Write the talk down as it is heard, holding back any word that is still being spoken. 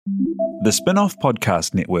The Spin-off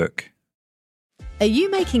Podcast Network. Are you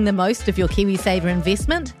making the most of your KiwiSaver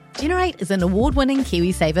investment? Generate is an award-winning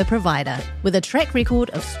KiwiSaver provider with a track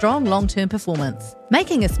record of strong long-term performance.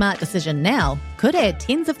 Making a smart decision now could add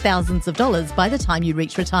tens of thousands of dollars by the time you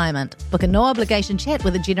reach retirement. Book a no-obligation chat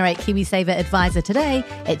with a Generate KiwiSaver advisor today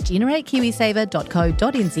at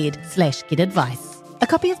generatekiwisaver.co.nz/get-advice. A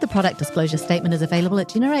copy of the product disclosure statement is available at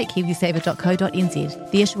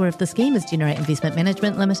generatekiwisaver.co.nz. The issuer of the scheme is Generate Investment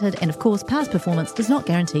Management Limited, and of course, past performance does not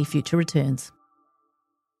guarantee future returns.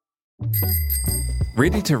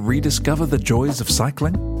 Ready to rediscover the joys of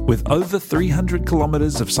cycling? With over 300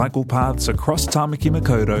 kilometres of cycle paths across Tāmaki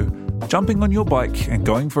Makaurau, jumping on your bike and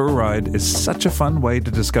going for a ride is such a fun way to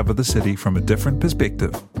discover the city from a different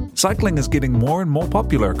perspective. Cycling is getting more and more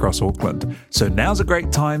popular across Auckland, so now's a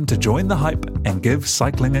great time to join the hype and give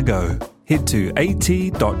cycling a go. Head to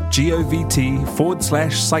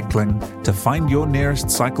at.govt/cycling to find your nearest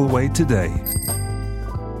cycleway today.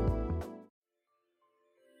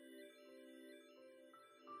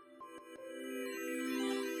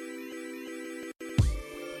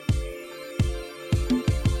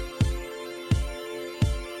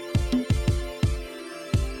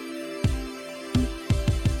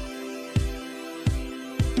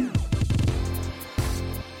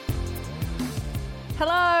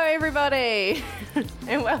 Hello everybody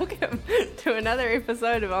and welcome to another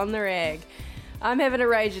episode of On The Rag. I'm having a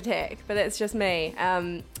rage attack, but that's just me.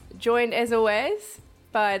 Joined as always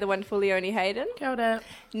by the wonderful Leonie Hayden. Kia ora.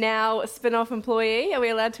 Now a spin-off employee. Are we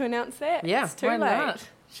allowed to announce that? Yeah, it's too why late. not?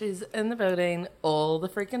 She's in the building all the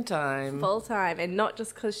freaking time. Full time, and not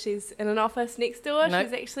just because she's in an office next door. Nope.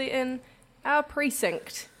 She's actually in our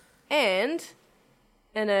precinct and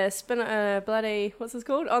in a bloody, what's this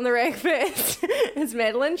called? On the Rag Fest. It's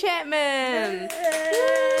Madeline Chapman.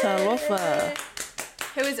 Talofa.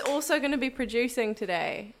 Who is also going to be producing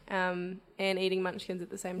today and eating munchkins at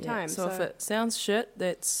the same time. So if it sounds shit,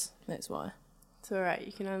 that's why. It's all right.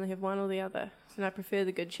 You can only have one or the other. And I prefer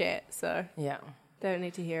the good chat, so Yeah. don't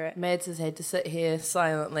need to hear it. Mads has had to sit here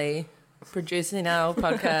silently producing our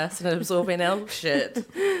podcast and absorbing our shit.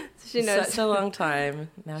 She knows. Such a long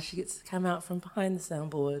time. Now she gets to come out from behind the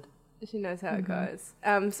soundboard. She knows how it goes.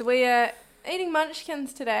 So we are eating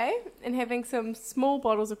munchkins today and having some small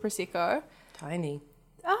bottles of Prosecco. Tiny.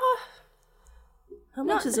 How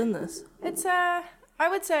much is in this? It's I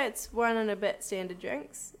would say it's one and a bit standard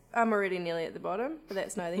drinks. I'm already nearly at the bottom, but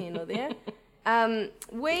that's neither here nor there.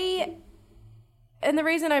 And the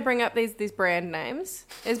reason I bring up these brand names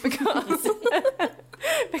is because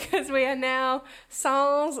because we are now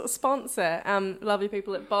Sans sponsor. Lovely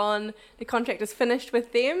people at Bonn. The contract is finished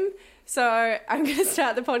with them. So I'm going to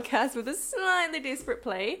start the podcast with a slightly desperate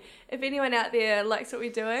plea. If anyone out there likes what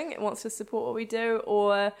we're doing and wants to support what we do,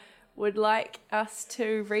 or would like us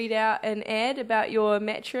to read out an ad about your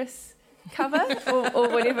mattress cover or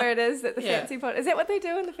whatever it is that the fancy pod, is that what they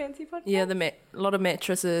do in the fancy podcast? Yeah, a lot of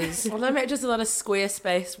mattresses. A lot of mattresses, a lot of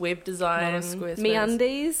Squarespace web design.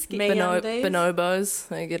 MeUndies. Bonobos,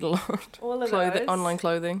 they get a lot. All of those. Online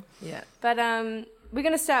clothing. Yeah. But we're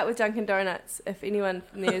going to start with Dunkin' Donuts. If anyone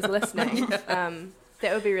from there is listening, that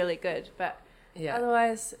would be really good. But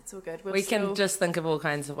otherwise, it's all good. We can just think of all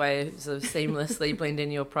kinds of ways of seamlessly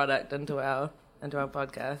blending your product into our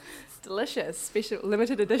podcast. It's delicious, special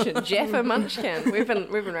limited edition Jaffa Munchkin. We've been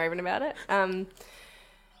raving about it.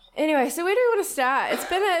 Anyway, so where do we want to start? It's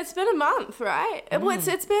been a month, right? It was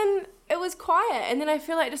quiet, and then I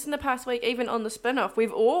feel like just in the past week, even on the spin-off,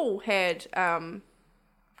 we've all had kind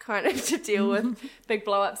of to deal with big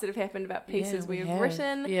blow-ups that have happened about pieces we've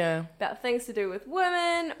written, about things to do with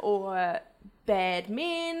women or bad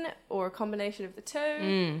men or a combination of the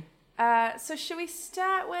two. So should we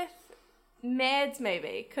start with Mads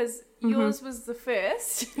maybe? Because yours was the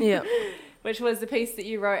first, which was the piece that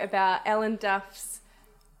you wrote about Alan Duff's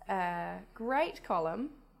great column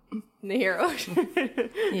in the Herald.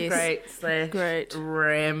 Great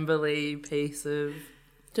rambly piece of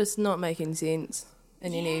just not making sense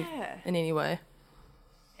in any way.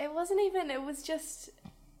 It wasn't even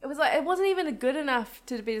good enough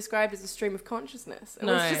to be described as a stream of consciousness. It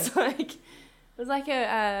was just like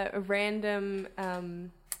a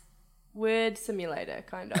random word simulator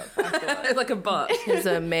kind of. I thought. like a bot. He's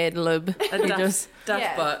a Mad Lib. A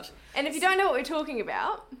Duff bot. And if you don't know what we're talking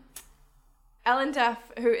about, Alan Duff,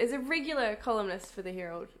 who is a regular columnist for the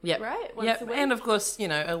Herald, right? Once a week. And of course,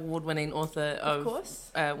 award-winning author of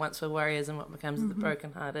Once We're Warriors and What Becomes of the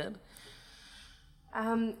Brokenhearted.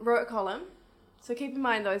 Wrote a column. So keep in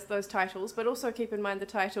mind those titles, but also keep in mind the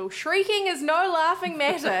title, Shrieking is No Laughing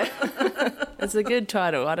Matter. It's a good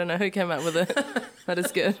title. I don't know who came up with it, but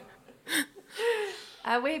it's good.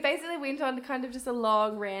 We basically went on to kind of just a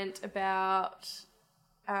long rant about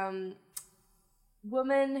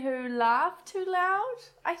women who laugh too loud,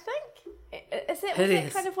 I think. Was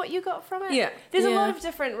that kind of what you got from it? Yeah. There's a lot of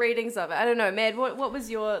different readings of it. I don't know, Mad, what was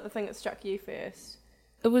the thing that struck you first?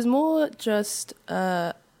 It was more just,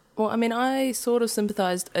 I sort of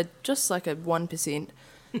sympathised just like a 1%,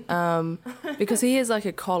 because he has like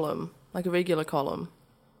a column, like a regular column.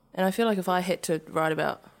 And I feel like if I had to write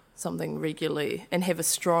about something regularly and have a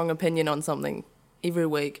strong opinion on something every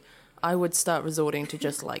week, I would start resorting to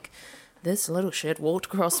just like, this little shit walked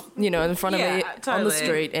across, in front of me on the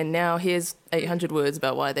street, and now here's 800 words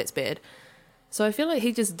about why that's bad. So I feel like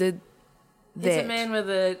he just did that. He's a man with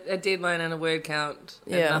a deadline and a word count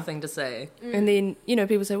and nothing to say. And then,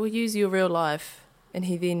 people say, well, use your real life. And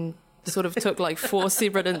he then sort of took like 4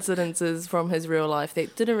 separate incidences from his real life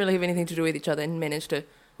that didn't really have anything to do with each other and managed to,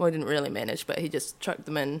 well, he didn't really manage, but he just chucked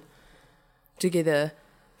them in together,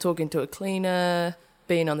 talking to a cleaner,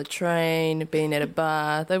 being on the train, being at a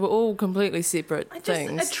bar. They were all completely separate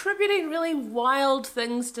things. Attributing really wild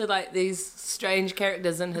things to like these strange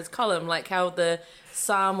characters in his column, like how the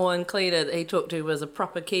Samoan cleaner that he talked to was a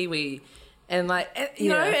proper Kiwi, and like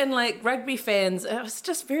and like rugby fans. It was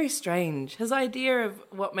just very strange. His idea of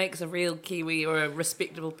what makes a real Kiwi or a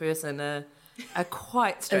respectable person are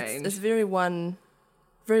quite strange. It's very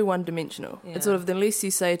one-dimensional. Yeah. It's sort of, the less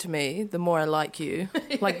you say to me, the more I like you.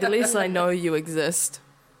 Like, the less I know you exist,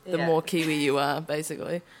 the more Kiwi you are,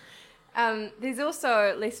 basically. There's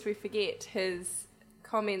also, lest we forget, his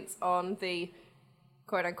comments on the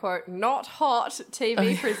quote-unquote not hot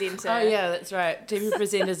TV presenter. Oh, yeah, that's right. TV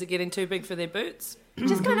presenters are getting too big for their boots.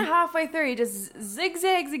 Just kind of halfway through, he just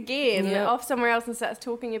zigzags again Yep. off somewhere else and starts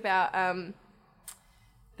talking about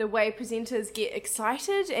the way presenters get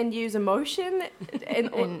excited and use emotion.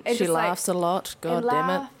 And She just, laughs a lot, god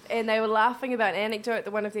damn it. And they were laughing about an anecdote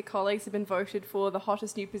that one of their colleagues had been voted for the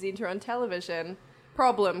hottest new presenter on television.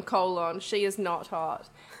 Problem, she is not hot.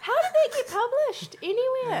 How did that get published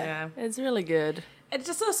anywhere? Yeah. It's really good. It's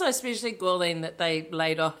just also especially galling that they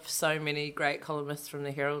laid off so many great columnists from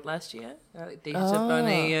the Herald last year. Like Deja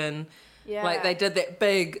Bonnie and Yeah. like they did that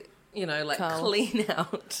big, Carl. clean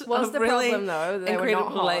out. What's of the really problem, though? They were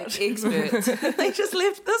incredible not hot. experts. They just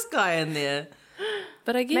left this guy in there.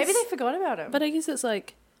 But I guess... Maybe they forgot about him. But I guess it's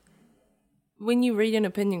like, when you read an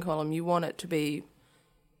opinion column, you want it to be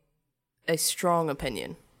a strong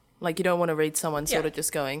opinion. Like, you don't want to read someone sort of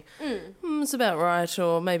just going, it's about right,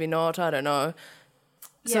 or maybe not, I don't know.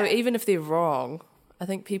 So Yeah. even if they're wrong, I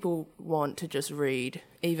think people want to just read,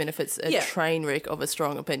 even if it's a train wreck of a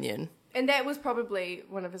strong opinion. And that was probably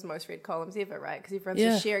one of his most read columns ever, right? Because everyone's Yeah.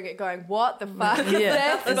 just sharing it going, what the fuck is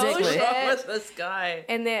Yeah, this exactly. bullshit? What's wrong with this guy?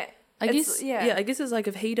 And that... I it's- guess, I guess it's like,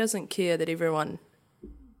 if he doesn't care that everyone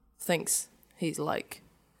thinks he's like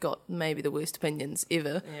got maybe the worst opinions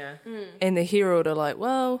ever, Yeah. and the Herald are like,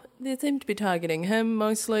 well, they seem to be targeting him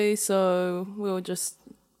mostly, so we'll just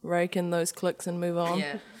rake in those clicks and move on.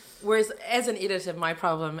 Yeah. Whereas as an editor, my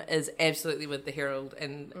problem is absolutely with the Herald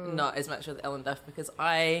and not as much with Ellen Duff, because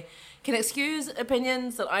I can excuse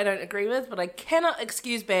opinions that I don't agree with, but I cannot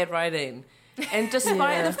excuse bad writing. And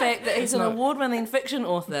despite the fact that he's an award-winning fiction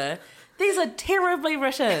author, these are terribly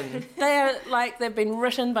written. They are like they've been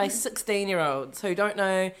written by 16-year-olds who don't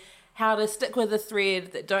know how to stick with a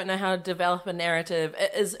thread, that don't know how to develop a narrative.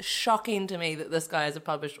 It is shocking to me that this guy is a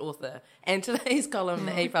published author. And today's column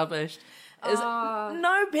that he published is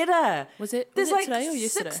no better. Was it There's like today or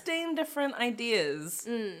yesterday? 16 different ideas. this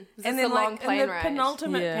And the then long like plane in the ride?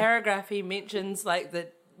 penultimate Yeah. paragraph he mentions like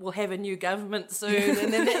that we'll have a new government soon,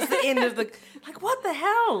 and then that's the end of the... Like, what the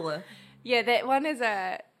hell? Yeah, that one is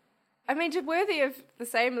just worthy of the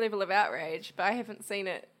same level of outrage, but I haven't seen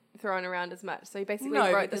it thrown around as much. So he basically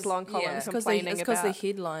No, wrote this because- long column yeah. It's complaining because about... the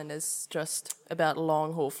headline is just about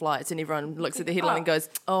long haul flights, and everyone looks at the headline and goes,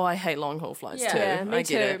 "Oh, I hate long haul flights Yeah. too." Yeah, me I get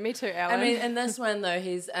too, it. me too, Alan. I mean, in this one though,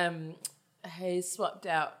 he's swapped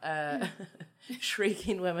out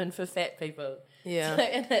shrieking women for fat people. Yeah. So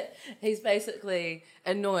in it, he's basically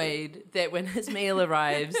annoyed that when his meal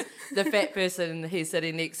arrives, the fat person he's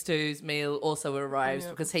sitting next to's meal also arrives,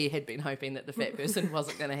 because he had been hoping that the fat person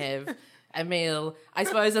wasn't going to have a meal, I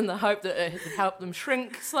suppose in the hope that it would help them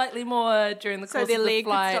shrink slightly more during the course their of the leg could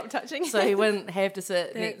flight. stop touching. So he wouldn't have to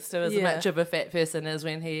sit next to as Yeah. much of a fat person as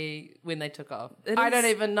when they took off. It I is- don't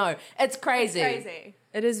even know. It's crazy. crazy.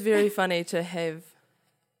 It is very funny to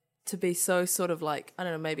be so sort of like, I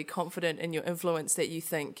don't know, maybe confident in your influence that you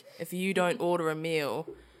think if you don't order a meal,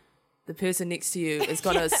 the person next to you is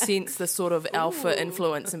going to sense the sort of alpha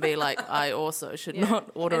influence and be like, I also should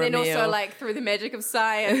not order a and meal. then also, like, through the magic of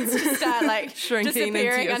science, just start, like, Shrinking into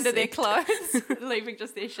disappearing your under their seat. clothes, leaving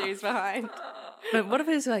just their shoes behind. But what if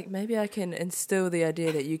it's like, maybe I can instill the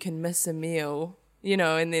idea that you can miss a meal, you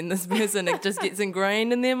know, and then this person, it just gets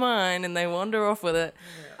ingrained in their mind and they wander off with it.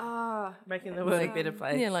 Making the world a better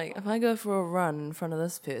place. Yeah, like if I go for a run in front of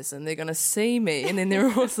this person, they're going to see me and then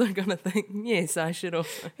they're also going to think, yes, I should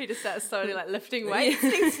also. He just starts slowly, like, lifting weights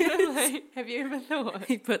next to him. Like, have you ever thought?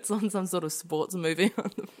 He puts on some sort of sports movie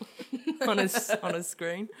on his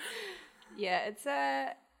screen. Yeah, it's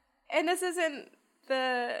and this isn't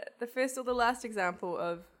the first or the last example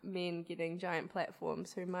of men getting giant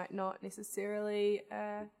platforms who might not necessarily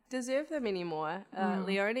deserve them anymore.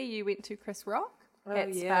 Leonie, you went to Chris Rock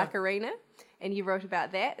at Spark Arena, and you wrote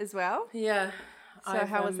about that as well. Yeah. So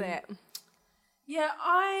how was that? Yeah,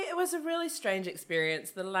 it was a really strange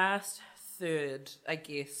experience. The last third, I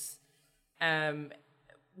guess,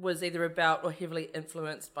 was either about or heavily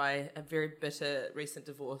influenced by a very bitter recent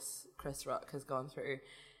divorce Chris Rock has gone through.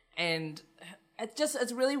 And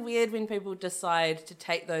it's really weird when people decide to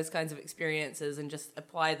take those kinds of experiences and just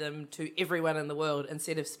apply them to everyone in the world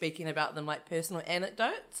instead of speaking about them like personal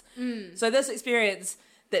anecdotes. So this experience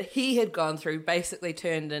that he had gone through basically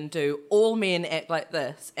turned into all men act like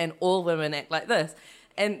this and all women act like this.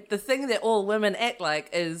 And the thing that all women act like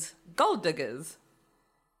is gold diggers.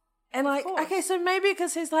 And like, okay, so maybe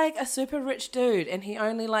because he's like a super rich dude and he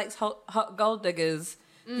only likes hot gold diggers,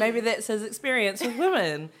 maybe that's his experience with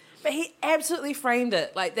women. But he absolutely framed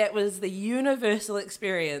it like that was the universal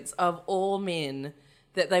experience of all men,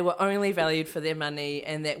 that they were only valued for their money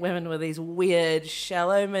and that women were these weird,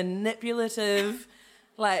 shallow, manipulative,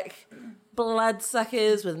 like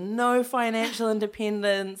bloodsuckers with no financial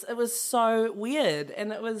independence. It was so weird.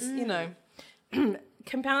 And it was, you know,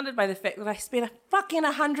 compounded by the fact that I spent a fucking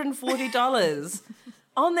 $140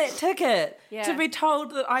 on that ticket to be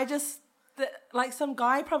told that like some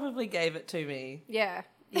guy probably gave it to me. Yeah.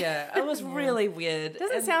 Yeah, it was really weird.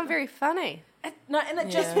 Doesn't sound very funny. It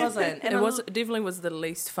just wasn't. And It definitely was the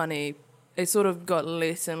least funny. It sort of got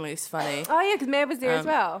less and less funny. Oh, yeah, because Mad was there as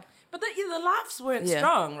well. But the laughs weren't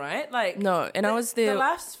strong, right? Like No, and I was there. The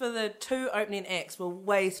laughs for the two opening acts were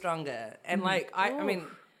way stronger, and like I mean,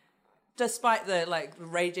 despite the like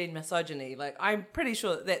raging misogyny, like I'm pretty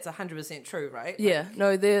sure that's 100% true, right? Yeah,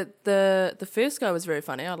 no, the first guy was very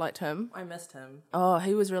funny. I liked him. I missed him. Oh,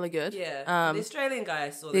 he was really good. Yeah, the Australian guy I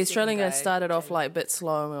saw. The Australian guy started off like a bit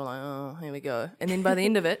slow, and we were like, oh, here we go. And then by the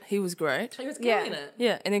end of it, he was great. He was killing it.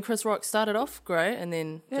 Yeah, and then Chris Rock started off great, and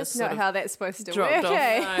then That's just not sort of how that's supposed to dropped work. off.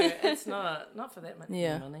 Okay. No, it's not for that much money.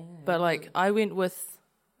 Yeah. But like, I went with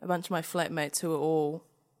a bunch of my flatmates who were all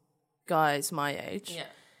guys my age,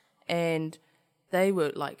 and they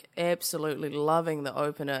were like absolutely loving the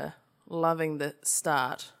opener, loving the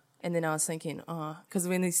start. And then I was thinking, because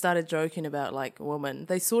when they started joking about like women,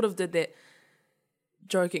 they sort of did that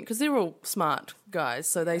joking, because they're all smart guys,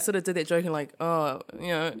 so they sort of did that joking like, oh, you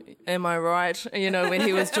know, am I right? You know, when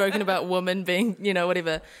he was joking about women being, you know,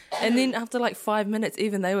 whatever. And then after like 5 minutes,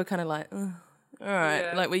 even they were kind of like, all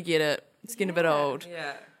right, like we get it. It's getting a bit old.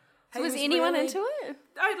 Yeah. So was anyone into it?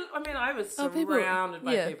 I mean, I was surrounded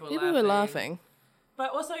by people were laughing.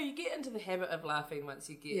 But also, you get into the habit of laughing once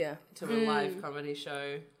you get to a live comedy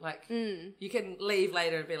show. Like, you can leave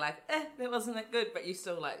later and be like, that wasn't that good, but you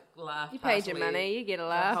still, like, laugh. You paid your money, you get a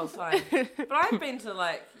laugh. The whole time. But I've been to,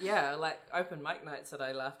 like, open mic nights that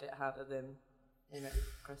I laughed at harder than, you know,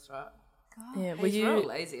 Chris Rock. Yeah, He's real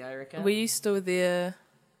lazy, I reckon. Were you still there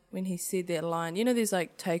when he said that line? You know, there's,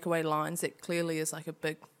 like, takeaway lines that clearly is, like, a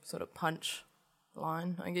big sort of punch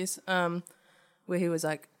line, I guess, where he was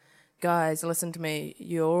like, guys, listen to me,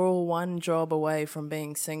 you're all one job away from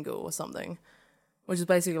being single or something, which is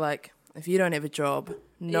basically like, if you don't have a job,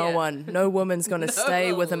 no woman's going to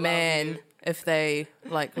stay with a man if they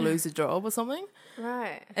like lose a job or something.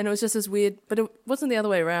 Right. And it was just this weird, but it wasn't the other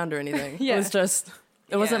way around or anything. It was just,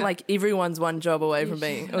 it wasn't like everyone's one job away from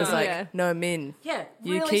being, it was no, men. Yeah,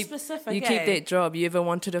 You really keep specific. You keep that job. You ever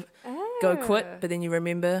wanted to go quit, but then you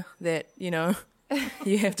remember that, you know,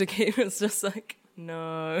 you have to keep, it's just like,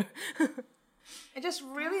 no. And just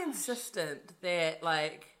really insistent that,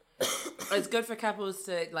 like, it's good for couples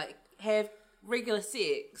to, like, have regular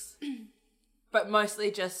sex, but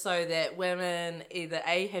mostly just so that women either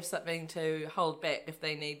A, have something to hold back if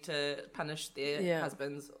they need to punish their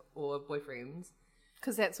husbands or boyfriends.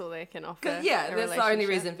 Because that's all they can offer. Yeah, that's the only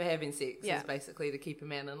reason for having sex is basically to keep a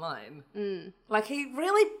man in line. Like, he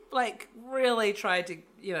really tried to,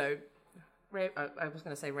 you know, I was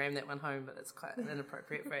going to say ram that one home, but it's quite an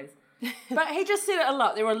inappropriate phrase. But he just said it a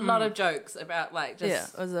lot. There were a lot of jokes about like just Yeah,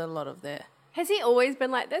 there was a lot of that. Has he always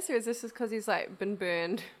been like this, or is this just because he's like been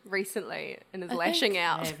burned recently and is lashing I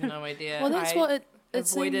out? have no idea. Well, that's I what it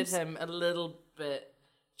avoided seems. him a little bit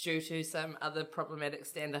due to some other problematic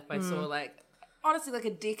stand-up I saw, like honestly, like a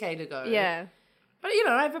decade ago. Yeah. But you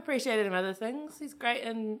know, I've appreciated him other things. He's great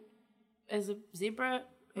as a zebra,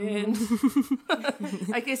 and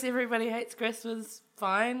I guess everybody hates Chris was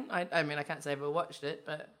fine. I mean, I can't say I've ever watched it,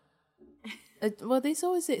 but Well, there's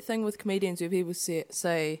always that thing with comedians where people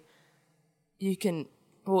say you can,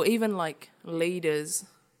 or even like leaders,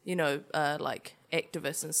 you know, like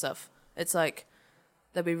activists and stuff. It's like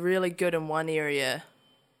they'll be really good in one area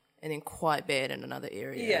and then quite bad in another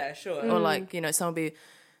area. yeah, sure. Or like, you know, someone will be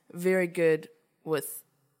very good with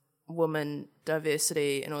women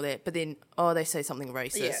diversity and all that, but then they say something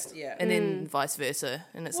racist, Yeah, yeah. and then vice versa,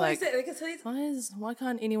 and it's Well, like exactly, 'cause he's why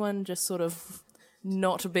can't anyone just sort of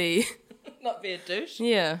not be not be a douche.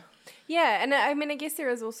 yeah Yeah, and I mean, I guess there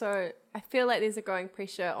is also, I feel like there's a growing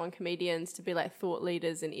pressure on comedians to be like thought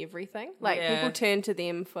leaders in everything. Like Yeah. people turn to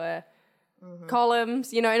them for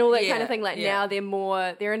columns, you know, and all that kind Yeah, of thing. Like yeah.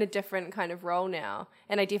 now they're in a different kind of role now.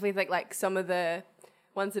 And I definitely think like some of the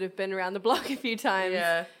ones that have been around the block a few times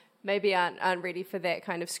Yeah. maybe aren't ready for that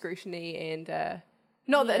kind of scrutiny, and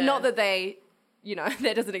not that they, you know,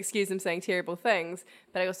 that doesn't excuse them saying terrible things,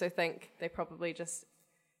 but I also think they probably just,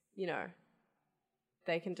 you know,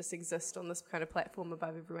 they can just exist on this kind of platform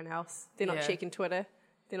above everyone else. They're not Yeah. checking Twitter.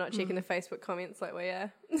 They're not checking the Facebook comments like we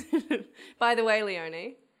are. By the way,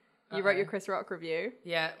 Leonie, you wrote your Chris Rock review.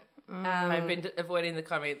 Yeah. I've been avoiding the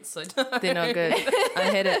comments, so they're not good.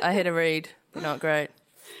 I had a read. They're not great.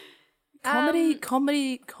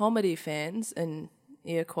 Comedy fans, in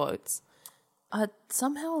air quotes, are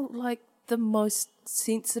somehow like the most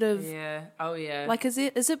sensitive. yeah. Oh yeah. Like, is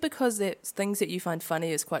it because that things that you find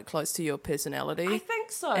funny is quite close to your personality, I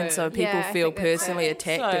think so. and so people Yeah, I feel think that's personally it.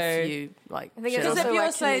 attacked So- if you like. I think shit it's on because also if you're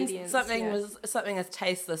like saying comedians, something is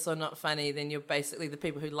tasteless or not funny, then you're basically the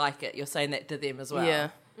people who like it. You're saying that to them as well. Yeah.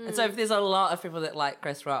 And so if there's a lot of people that like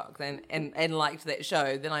Chris Rock then and liked that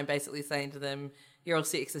show, then I'm basically saying to them, you're all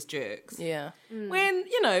sexist jerks. Yeah. When,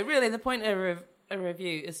 you know, really the point of a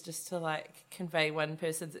review is just to like convey one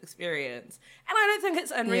person's experience. And I don't think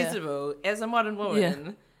it's unreasonable as a modern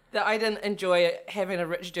woman that I didn't enjoy having a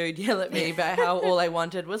rich dude yell at me about how all I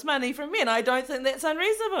wanted was money from men. I don't think that's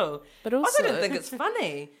unreasonable. But I also- also don't think it's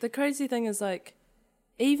funny. The crazy thing is, like,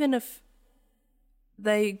 even if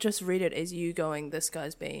they just read it as you going, this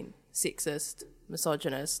guy's being sexist,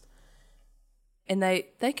 misogynist, and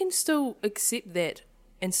they can still accept that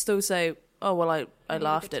and still say, oh, well, I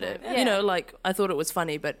laughed at it. time. You know, like, I thought it was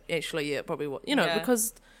funny, but actually, yeah, it probably was. You know, Yeah.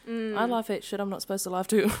 because I laugh at shit I'm not supposed to laugh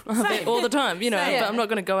to all the time, you know, Same. but I'm not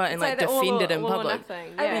going to go out and, like, Say that defend it in all or public.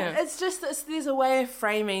 nothing. I Yeah. mean, it's just there's a way of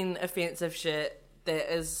framing offensive shit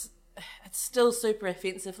that is it's still super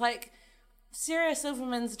offensive. Like Sarah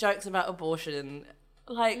Silverman's jokes about abortion.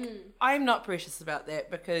 Like I'm not precious about that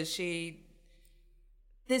because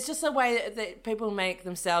there's just a way that people make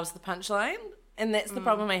themselves the punchline, and that's the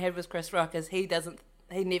problem I had with Chris Rock is he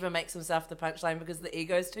never makes himself the punchline because the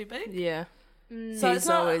ego's too big. Yeah. So He's it's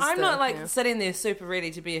not, always I'm the- not like yeah. sitting there super ready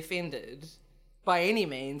to be offended by any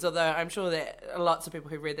means, although I'm sure that lots of people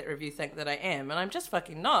who read that review think that I am, and I'm just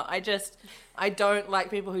fucking not. I don't like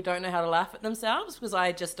people who don't know how to laugh at themselves because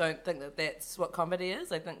I just don't think that that's what comedy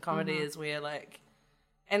is. I think comedy is where like,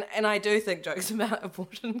 and I do think jokes about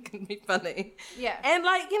abortion can be funny. Yeah. And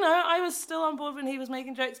like, you know, I was still on board when he was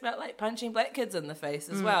making jokes about like punching black kids in the face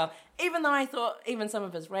as well. Even though I thought even some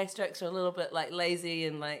of his race jokes are a little bit like lazy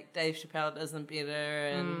and like Dave Chappelle does them better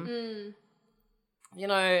and you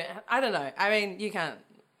know, I don't know. I mean, you can't.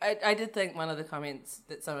 I did think one of the comments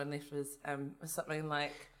that someone left was something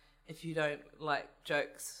like, if you don't like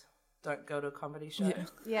jokes, don't go to a comedy show.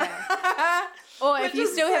 Yeah. Or if Which you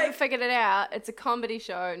is still like- haven't figured it out, it's a comedy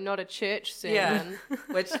show, not a church sermon. Yeah,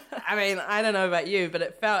 which, I mean, I don't know about you, but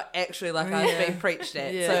it felt actually like I was being preached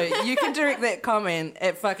at. Yeah. So you can direct that comment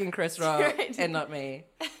at fucking Chris Rock Right. and not me.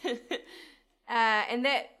 And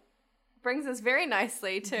that brings us very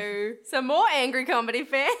nicely to some more angry comedy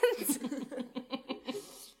fans.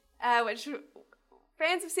 Which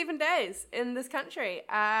fans of 7 Days in this country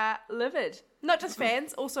are livid. Not just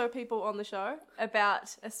fans, also people on the show,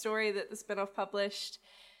 about a story that the spin-off published.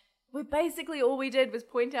 Where basically all we did was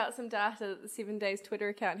point out some data that the 7 Days Twitter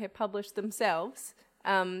account had published themselves.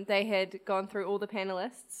 They had gone through all the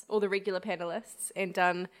panelists, all the regular panelists, and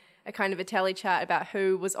done a kind of a tally chart about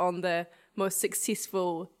who was on the most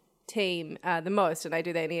successful team the most, and I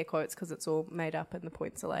do that in air quotes because it's all made up and the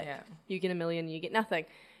points are like, Yeah. you get 1 million, you get nothing.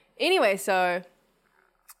 Anyway, so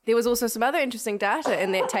there was also some other interesting data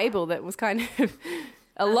in that table that was kind of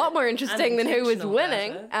a lot more interesting than who was Unintentional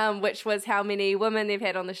winning, which was how many women they've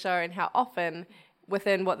had on the show and how often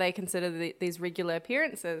within what they consider these regular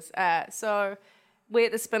appearances. So we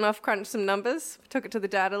at the spin-off crunched some numbers, took it to the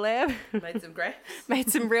data lab, Made some graphs. made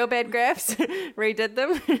some real bad graphs, redid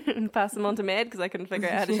them, and passed them on to Mad because I couldn't figure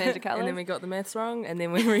out how to change the colours. And then we got the maths wrong, and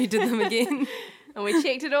then we redid them again. And we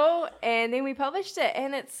checked it all, and then we published it,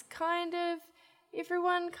 and it's kind of,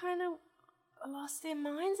 everyone kind of lost their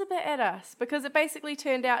minds a bit at us because it basically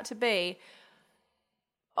turned out to be,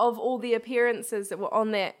 of all the appearances that were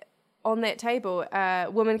on that table,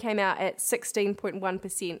 women came out at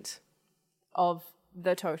 16.1% of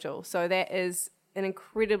the total. So that is an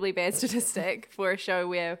incredibly bad statistic for a show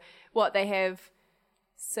where they have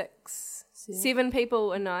 7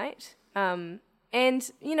 people a night. And,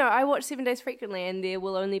 I watch 7 Days frequently, and there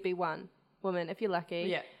will only be one woman if you're lucky.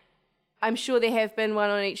 Yeah. I'm sure there have been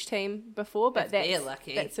one on each team before, but If they're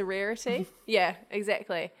lucky. that's a rarity. Yeah,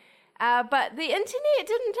 exactly. But the internet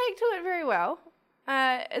didn't take to it very well.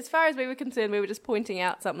 As far as we were concerned, we were just pointing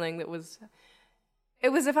out something that was... It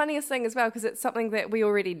was the funniest thing as well because it's something that we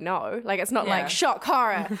already know. Like, it's not Yeah. like, shock,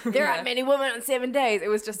 horror, there aren't many women on 7 days. It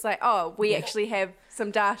was just like, oh, we actually have some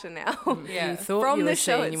data now. Yeah. You thought From you the were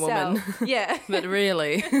show seeing itself. woman, Yeah. but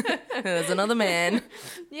really, there's another man.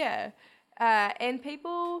 Yeah. And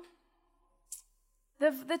people...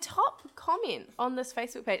 The top comment on this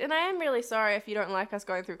Facebook page, and I am really sorry if you don't like us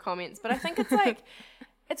going through comments, but I think it's like,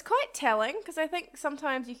 it's quite telling because I think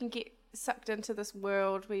sometimes you can get sucked into this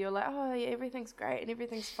world where you're like, oh, yeah, everything's great and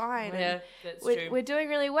everything's fine. Yeah, and that's we're, true. We're doing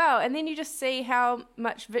really well. And then you just see how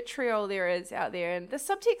much vitriol there is out there. And the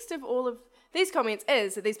subtext of all of these comments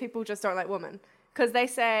is that these people just don't like women because they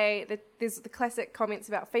say that there's the classic comments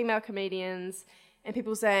about female comedians and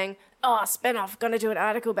people saying, oh, spin-off, gonna do an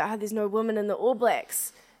article about how there's no woman in the All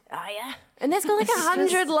Blacks. Oh, yeah. And that's got like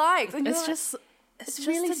 100 likes. And It's you're just it's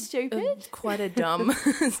really stupid. quite a dumb.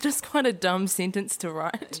 It's just quite a dumb sentence to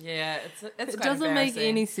write. Yeah, it's It quite doesn't make embarrassing.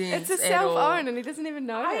 any sense. It's a at all. self-own and he doesn't even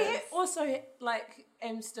know I it. also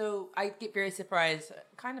I get very surprised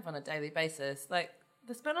kind of on a daily basis. Like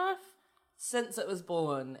the spin-off, since it was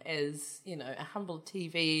born as, a humble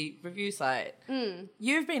TV review site,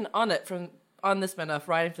 you've been on the spin-off,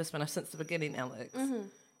 writing for the spin-off since the beginning, Alex. Mm-hmm.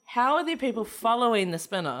 How are there people following the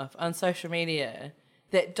spin-off on social media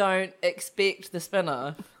that don't expect the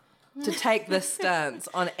spin-off to take this stance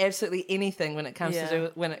on absolutely anything when it comes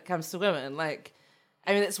to women? Like,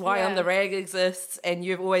 I mean, that's why On the Rag exists, and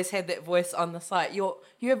you've always had that voice on the site. You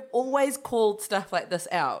have always called stuff like this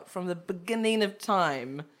out from the beginning of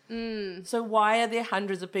time. So why are there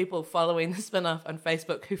hundreds of people following the spin-off on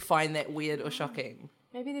Facebook who find that weird or shocking?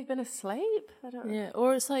 Maybe they've been asleep. I don't know. Yeah,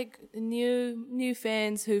 or it's like new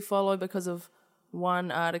fans who follow because of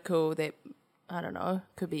one article that, I don't know,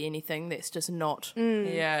 could be anything that's just not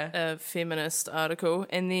Yeah. a feminist article,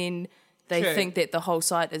 and then they True. think that the whole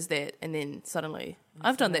site is that, and then suddenly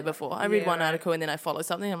I've done that before. I read one article and then I follow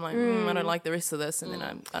something. I'm like, I don't like the rest of this, and then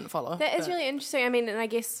I unfollow. That is really interesting. I mean, and I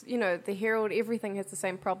guess, the Herald, everything has the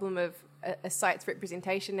same problem of a site's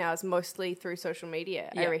representation now is mostly through social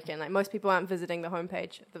media, I reckon. Like, most people aren't visiting the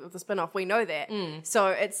homepage of the spin-off. We know that. So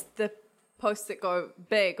it's the posts that go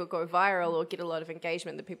big or go viral or get a lot of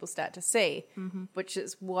engagement that people start to see, which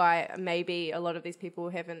is why maybe a lot of these people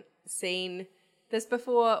haven't seen this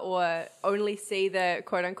before or only see the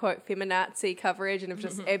quote-unquote feminazi coverage and have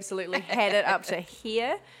just absolutely had it up to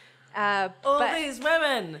here. All these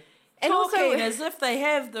women And talking also- as if they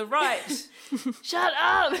have the right. Shut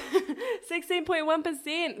up!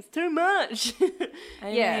 16.1%. It's too much. I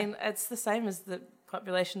Yeah. mean, it's the same as the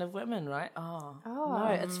population of women, right? Oh. No,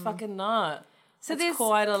 it's fucking not. So It's there's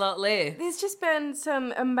quite a lot less. there's just been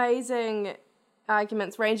some amazing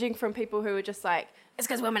arguments ranging from people who are just like, it's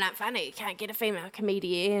because women aren't funny. You can't get a female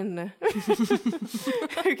comedian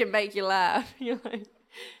who can make you laugh. You're like,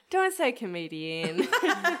 don't say comedian.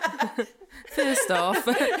 First off,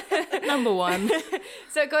 number one.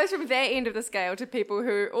 So it goes from that end of the scale to people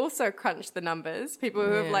who also crunch the numbers, people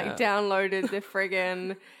who have like downloaded the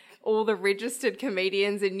friggin' all the registered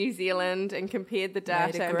comedians in New Zealand and compared the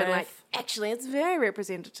data and been like, graph. actually, it's very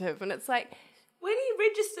representative. And it's like, Where do you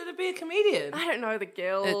register to be a comedian? I don't know, the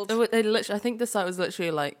guild. It literally, I think the site was literally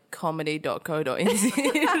like comedy.co.nz.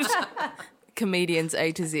 Comedians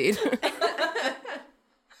A to Z.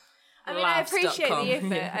 I mean, I appreciate Laughs.com. the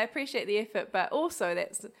effort. I appreciate the effort, but also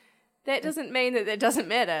that doesn't mean that doesn't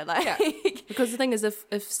matter. Like, Because the thing is,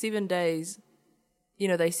 if 7 days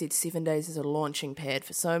they said 7 days is a launching pad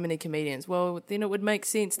for so many comedians. Well, then it would make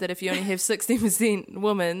sense that if you only have 60%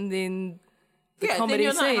 women, then the comedy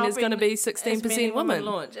then you're not scene is going to be helping as many 16% women.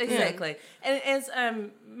 launch. Exactly. And as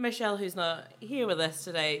Michelle, who's not here with us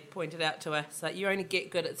today, pointed out to us, that you only get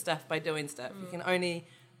good at stuff by doing stuff. You can only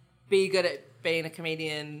be good at being a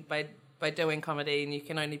comedian by doing comedy, and you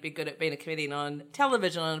can only be good at being a comedian on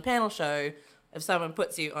television, on a panel show, if someone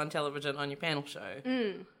puts you on television on your panel show.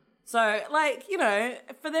 So,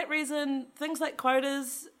 for that reason, things like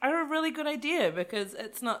quotas are a really good idea, because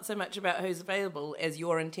it's not so much about who's available as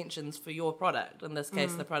your intentions for your product. In this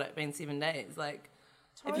case, the product being 7 days.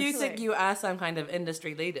 If you think you are some kind of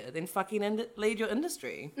industry leader, then fucking lead your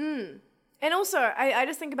industry. And also, I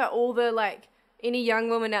just think about all the, any young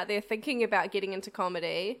woman out there thinking about getting into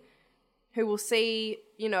comedy who will see,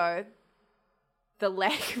 the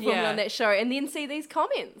lack of women on that show and then see these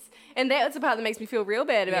comments. And that's the part that makes me feel real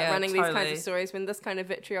bad about running these kinds of stories, when this kind of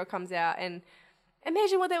vitriol comes out. And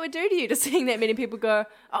imagine what that would do to you, just seeing that many people go,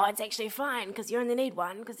 oh, it's actually fine because you only need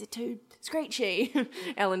one because they're too screechy.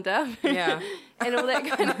 Ellen Duff. Yeah. And all that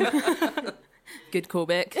kind of... Good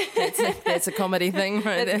callback. That's a comedy thing right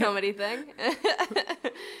there. That's a comedy thing.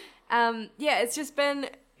 It's just been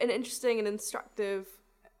an interesting and instructive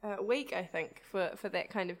week, I think, for that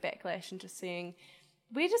kind of backlash, and just seeing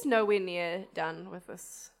we're just nowhere near done with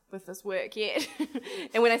this work yet.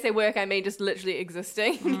 And when I say work, I mean just literally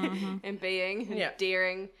existing and being and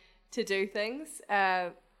daring to do things.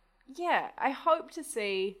 I hope to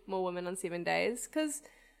see more women on 7 days, because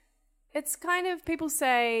it's kind of, people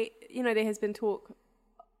say, there has been talk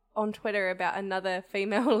on Twitter about another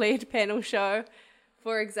female-led panel show,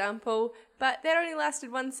 for example, but that only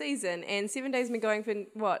lasted one season, and 7 days has been going for,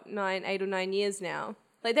 8 or 9 years now.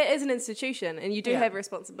 That is an institution, and you do have a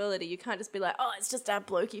responsibility. You can't just be like, oh, it's just our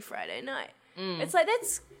blokey Friday night. It's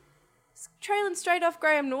that's trailing straight off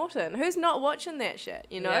Graham Norton. Who's not watching that shit,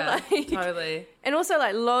 Yeah, totally. And also,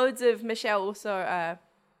 loads of... Michelle also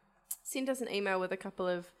sent us an email with a couple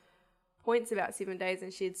of points about 7 days,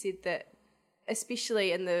 and she had said that,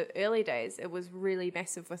 especially in the early days, it was really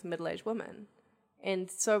massive with middle-aged women.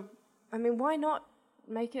 And so, why not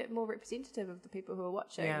make it more representative of the people who are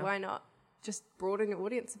watching? Yeah. Why not just broaden your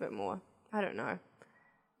audience a bit more? I don't know.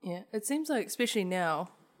 Yeah, it seems like, especially now,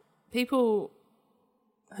 people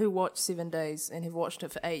who watch 7 days and have watched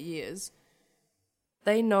it for 8 years,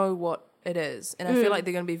 they know what it is. And I feel like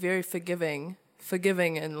they're going to be very forgiving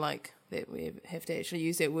and that we have to actually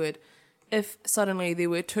use that word, if suddenly there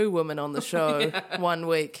were 2 women on the show 1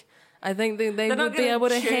 week. I think they would be able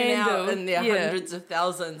to handle out in their hundreds of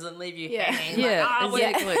thousands and leave you hanging. Yeah,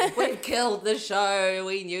 exactly. We've killed the show.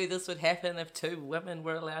 We knew this would happen if 2 women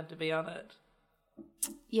were allowed to be on it.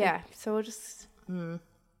 Yeah, so we'll just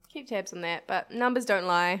keep tabs on that. But numbers don't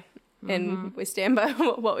lie, and we stand by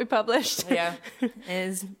what we published. Yeah.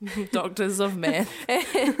 As doctors of math.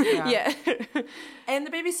 Yeah. And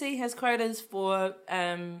the BBC has quotas for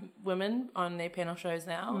women on their panel shows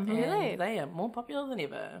now. Really? And they are more popular than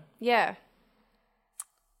ever. Yeah.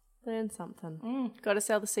 Learn something. Got to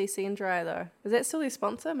sell the CC and dry, though. Is that still their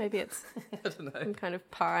sponsor? Maybe it's I don't know. some kind of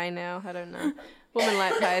pie now. I don't know. Women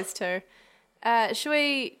like pies too. Should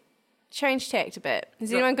we change tact a bit?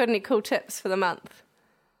 Has anyone got any cool tips for the month?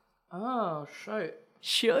 Oh, shoot.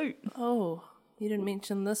 Shoot. Oh, you didn't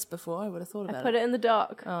mention this before. I would have thought about I put it in the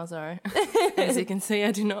doc. Oh, sorry. As you can see,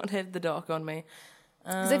 I do not have the doc on me.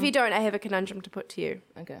 Because if you don't, I have a conundrum to put to you.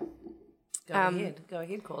 Okay. Go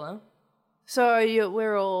ahead, caller. So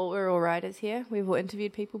we're all writers here. We've all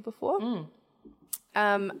interviewed people before.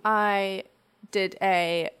 I did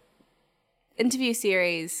a interview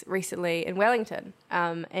series recently in Wellington,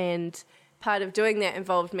 and part of doing that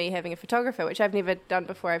involved me having a photographer, which I've never done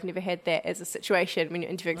before. I've never had that as a situation when you're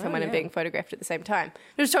interviewing someone and being photographed at the same time.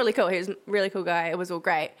 It was totally cool. He was a really cool guy. It was all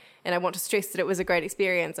great. And I want to stress that it was a great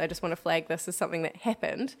experience. I just want to flag this as something that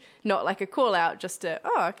happened, not like a call out, just a,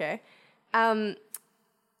 oh, okay.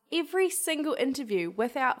 Every single interview,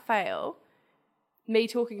 without fail, me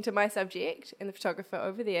talking to my subject and the photographer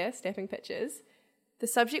over there, snapping pictures, the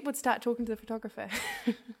subject would start talking to the photographer.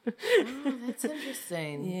 Oh, that's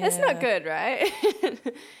interesting. Yeah. It's not good, right?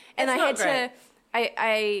 And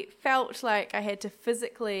I felt like I had to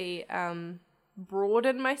physically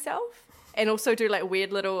broaden myself and also do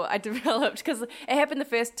weird little, I developed, because it happened the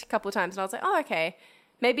first couple of times and I was like, oh, okay.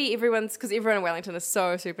 Maybe because everyone in Wellington is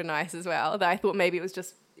so super nice as well, that I thought maybe it was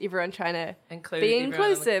just everyone trying to be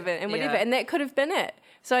inclusive and whatever. And that could have been it.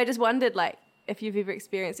 So I just wondered, if you've ever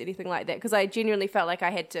experienced anything like that, because I genuinely felt like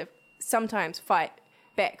I had to sometimes fight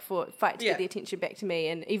to get the attention back to me,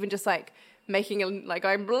 and even just making like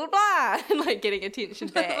going blah blah and like getting attention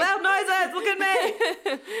back. Loud noises, look at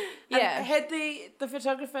me. Yeah. And had the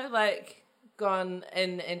photographer like gone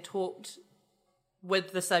in and talked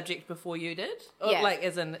with the subject before you did? Or, Yeah. like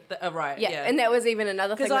as in, right. Yeah. And that was even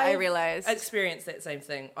another thing that I realised. experienced that same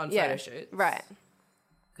thing on photo shoots. Right.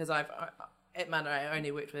 Because at Mana, I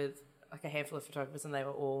only worked with like a handful of photographers and they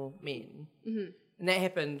were all men. Mm-hmm. And that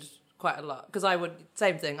happened quite a lot. Because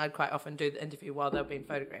same thing, I'd quite often do the interview while they were being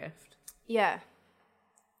photographed. Yeah.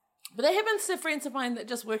 But that happens to friends of mine that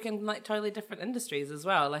just work in like totally different industries as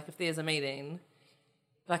well. Like if there's a meeting,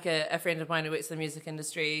 like a friend of mine who works in the music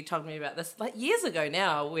industry told me about this like years ago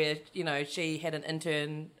now, where, you know, she had an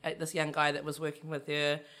intern, this young guy that was working with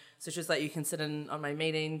her. So she was like, you can sit in on my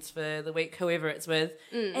meetings for the week, whoever it's with.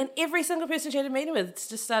 And every single person she had a meeting with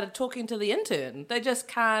just started talking to the intern. They just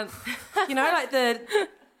can't, you know, like the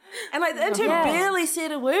intern barely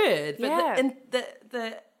said a word. But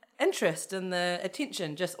the interest and the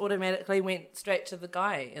attention just automatically went straight to the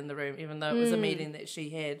guy in the room, even though it was a meeting that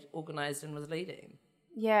she had organised and was leading.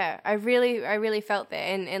 Yeah, I really felt that.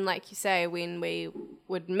 And like you say, when we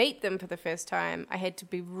would meet them for the first time, I had to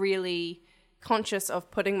be really conscious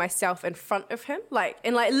of putting myself in front of him, like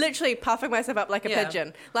literally puffing myself up like a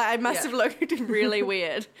pigeon. Like I must have looked really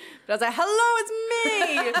weird. But I was like, hello,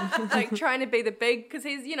 it's me. Like trying to be the big, because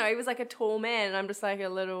he's, you know, he was like a tall man and I'm just like a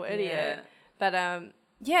little idiot. Yeah. But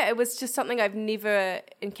yeah, it was just something I've never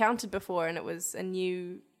encountered before, and it was a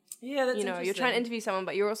new, Yeah, that's you know, you're trying to interesting. interview someone,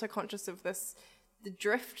 but you're also conscious of the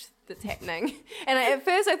drift that's happening. And at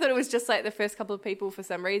first I thought it was just like the first couple of people for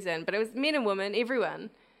some reason, but it was men and women,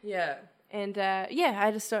 everyone. Yeah. And yeah,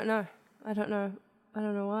 I just don't know. I don't know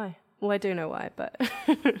why. Well, I do know why, but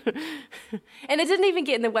and it didn't even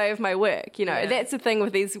get in the way of my work. You know, Yeah. that's the thing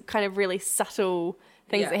with these kind of really subtle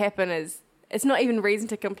things Yeah. that happen is it's not even reason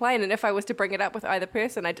to complain. And if I was to bring it up with either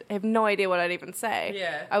person, I have no idea what I'd even say.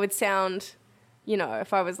 Yeah. I would sound, you know,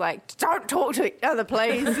 if I was like, "Don't talk to each other,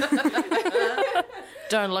 please."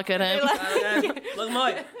 Don't look at him. Look,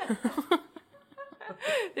 Mike.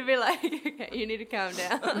 They'd be like, okay, you need to calm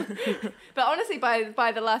down. But honestly,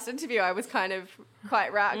 by the last interview, I was kind of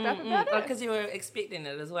quite racked up about it. Because you were expecting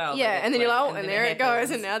it as well. Yeah, and then you're like, oh, and then there it goes,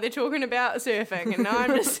 happens. and now they're talking about surfing, and now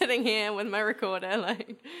I'm just sitting here with my recorder,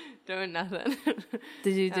 like, doing nothing.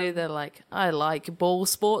 Did you do the like, I like ball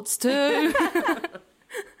sports too?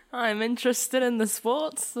 I'm interested in the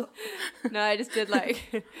sports. No, I just did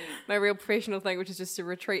like my real professional thing, which is just to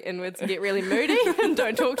retreat inwards and get really moody and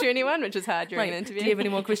don't talk to anyone, which is hard during an interview. Do you have any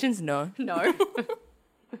more questions? No. No,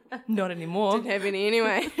 Not anymore. didn't have any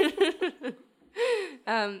anyway.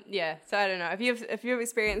 Yeah, so I don't know. If you've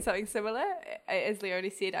experienced something similar, as Leonie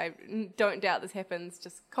said, I don't doubt this happens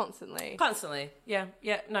just constantly. Constantly. Yeah.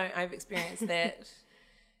 No, I've experienced that.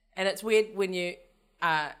 And it's weird when you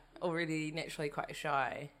are already naturally quite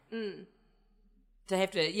shy. To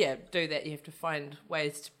have to, do that, you have to find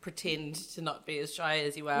ways to pretend to not be as shy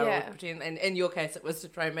as you are. Yeah. Or pretend, and in your case, it was to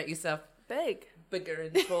try and make yourself Big. bigger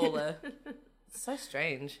and taller. It's so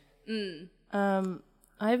strange. I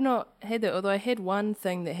have not had that, although I had one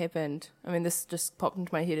thing that happened. I mean, this just popped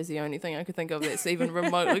into my head as the only thing I could think of that's even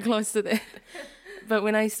remotely close to that. But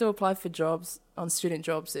when I used to apply for jobs on Student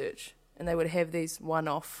Job Search, and they would have these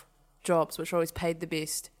one-off jobs, which always paid the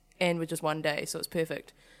best, and were just one day, so it's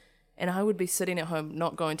perfect. And I would be sitting at home,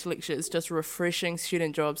 not going to lectures, just refreshing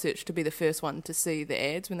Student Job Search to be the first one to see the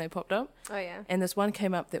ads when they popped up. Oh yeah. And this one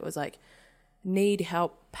came up that was like, need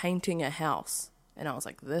help painting a house. And I was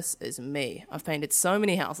like, this is me. I've painted so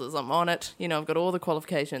many houses. I'm on it. You know, I've got all the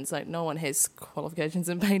qualifications. Like, no one has qualifications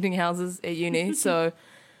in painting houses at uni. So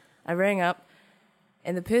I rang up,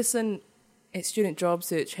 and the person at Student Job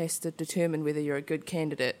Search has to determine whether you're a good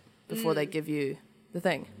candidate before they give you the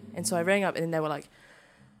thing. And so I rang up, and then they were like,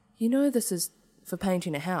 you know, this is for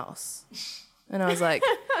painting a house. And I was like,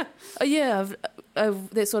 oh yeah,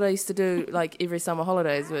 that's what I used to do, like every summer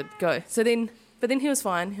holidays would go. But then he was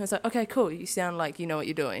fine. He was like, okay, cool, you sound like you know what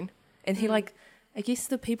you're doing. And he like, I guess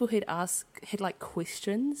the people he'd ask had like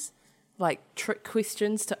questions, like trick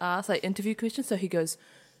questions to ask, like interview questions. So he goes,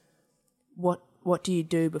 what do you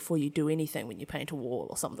do before you do anything when you paint a wall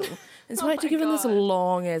or something? And so I had to give him this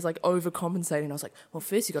long as like overcompensating. I was like, well,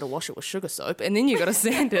 first you got to wash it with sugar soap, and then you got to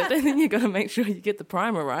sand it, and then you got to make sure you get the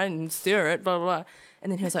primer right and stir it, blah, blah, blah.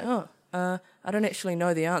 And then he was like, I don't actually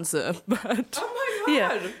know the answer, but... Oh my God.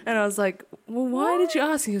 Yeah. And I was like, well, why did you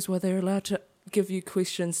ask? He goes, well, they're allowed to give you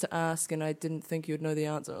questions to ask, and I didn't think you'd know the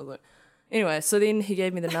answer. I was like... Anyway, so then he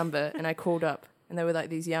gave me the number, and I called up, and they were like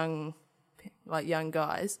these young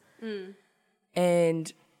guys.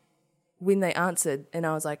 And when they answered, and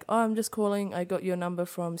I was like, oh, I'm just calling, I got your number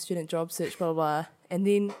from Student Job Search, blah, blah, blah. And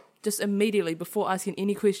then just immediately, before asking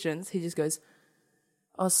any questions, he just goes,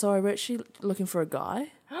 "Oh, sorry, we're actually looking for a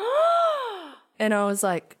guy." And I was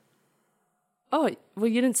like, "Oh, well,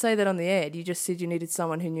 you didn't say that on the ad. You just said you needed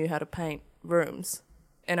someone who knew how to paint rooms,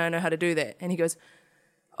 and I know how to do that." And he goes,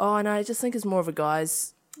 "Oh, no, I just think it's more of a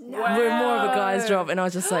guy's, more of a guy's job." And I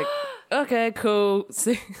was just like, "Okay, cool.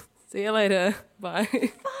 See you later.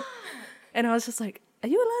 Bye." And I was just like, "Are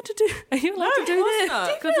you allowed to do that?" Not.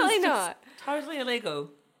 Definitely not. Totally illegal.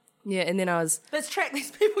 Yeah, and then I was, Let's track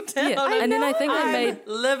these people down. yeah, and then I think I made.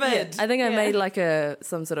 livid. I think I made like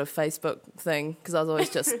some sort of Facebook thing because I was always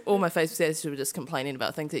just all my Facebook statuses were just complaining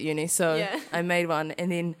about things at uni. So Yeah. I made one,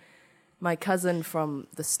 and then my cousin from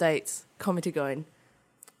the States commented going,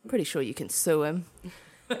 "I'm pretty sure you can sue him."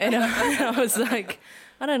 And I was like,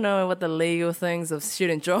 I don't know what the legal things of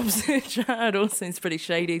student job search are. It all seems pretty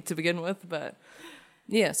shady to begin with, but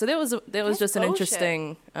yeah. So that was just an bullshit.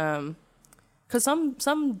 interesting. Because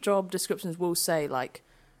some job descriptions will say, like,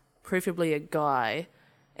 preferably a guy,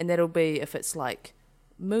 and that'll be if it's, like,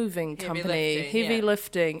 moving Heavy company, lifting, heavy yeah.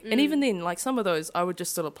 lifting. And even then, like, some of those I would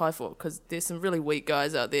just still apply for because there's some really weak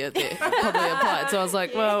guys out there that probably applied. So I was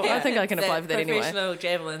like, well, I think I can apply for that anyway. Professional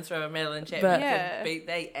javelin thrower Madeline But- Chapman Yeah. could beat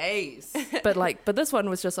they ace. But this one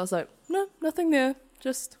was just, I was like, no, nothing there.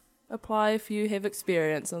 Just apply if you have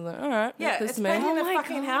experience. I'm like, all right, Yeah, this it's is me. painting a my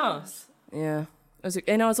fucking house. Yeah.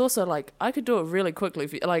 And I was also like, I could do it really quickly.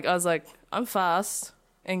 Like, I was like, I'm fast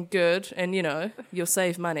and good, and, you know, you'll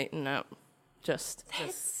save money. No, just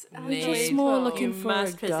Need- more Well, looking you for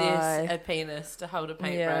must a guy. possess a penis to hold a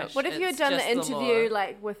paintbrush. Yeah. What if you had It's done the just interview law.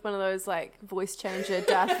 like with one of those like voice changer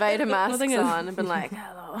Darth Vader masks thing is- on and been like,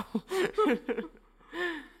 "Hello,"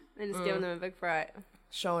 and just giving them a big fright?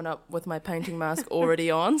 Showing up with my painting mask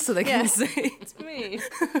already on so they can Yeah. see. It's me,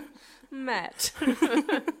 Matt.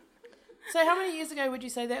 So how many years ago would you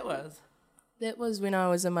say that was? That was when I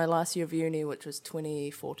was in my last year of uni, which was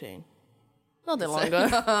 2014. Not that long ago.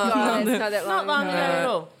 God, it's not that long. Not long ago at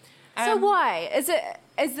all. So why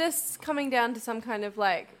is this coming down to some kind of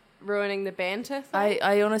like ruining the banter thing?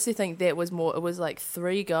 I honestly think that was more, it was like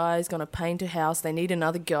 3 guys going to paint a house. They need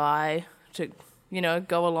another guy to, you know,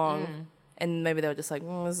 go along. And maybe they were just like,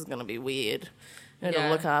 this is going to be weird. And Yeah. to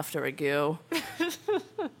look after a girl.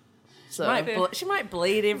 So, She might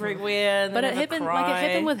bleed everywhere. And but then it have a happened, cry. like it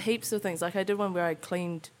happened with heaps of things. Like I did one where I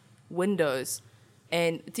cleaned windows,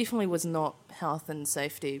 and it definitely was not health and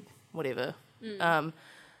safety, whatever.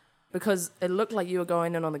 Because it looked like you were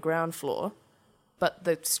going in on the ground floor, but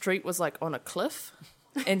the street was like on a cliff.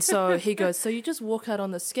 And so he goes, so you just walk out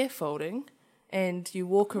on the scaffolding and you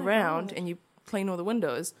walk around and you clean all the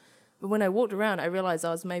windows. But when I walked around, I realized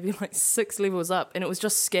I was maybe like 6 levels up, and it was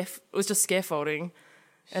just scaffolding.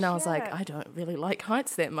 And I was like, Shit. I don't really like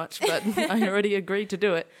heights that much, but I already agreed to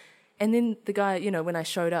do it. And then the guy, you know, when I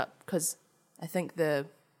showed up, because I think the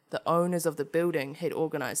owners of the building had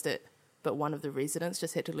organised it, but one of the residents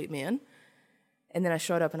just had to let me in. And then I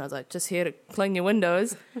showed up and I was like, just here to clean your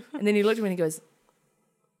windows. And then he looked at me and he goes,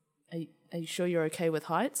 are you sure you're okay with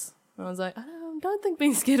heights? And I was like, I don't think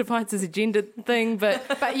being scared of heights is a gender thing, but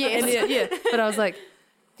yes. yeah. But I was like,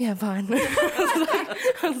 yeah, fine.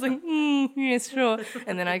 I was like, yes, sure.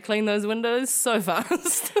 And then I cleaned those windows so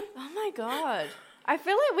fast. Oh my god. I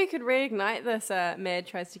feel like we could reignite this Mad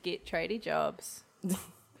tries to get tradie jobs.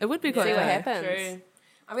 It would be quite See what fun. happens. True.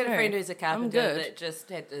 I've got a True. friend who's a carpenter good. that just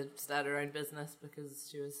had to start her own business because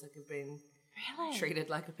she was sick of being treated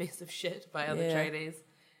like a piece of shit by other Yeah. tradies.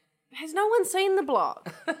 Has no one seen the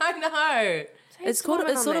block? I know. It's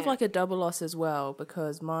sort of like a double loss as well,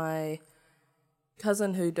 because my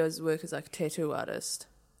cousin who does work as like a tattoo artist,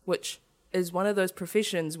 which is one of those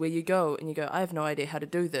professions where you go and you go, I have no idea how to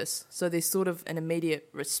do this. So there's sort of an immediate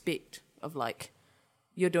respect of like,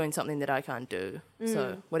 you're doing something that I can't do.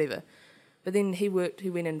 So whatever. But then he went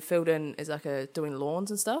and filled in as like doing lawns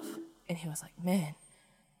and stuff. And he was like, man,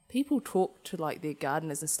 people talk to like their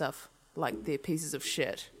gardeners and stuff like they're pieces of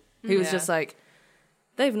shit. He was Yeah. just like,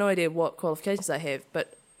 they have no idea what qualifications I have,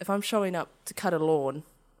 but if I'm showing up to cut a lawn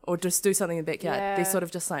or just do something in the backyard, Yeah. they're sort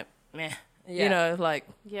of just like, meh. Yeah. You know, like,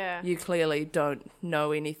 Yeah. you clearly don't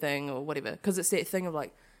know anything or whatever. Because it's that thing of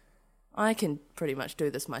like, I can pretty much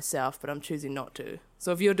do this myself, but I'm choosing not to.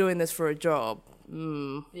 So if you're doing this for a job,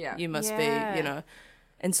 Yeah. you must Yeah. be, you know.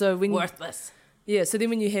 And so when Worthless. so then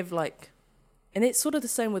when you have like, and it's sort of the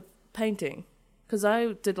same with painting, because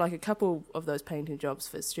I did like a couple of those painting jobs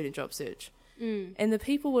for Student Job Search, and the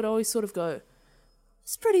people would always sort of go,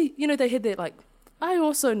 it's pretty, you know, they had that like, I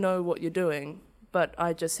also know what you're doing, but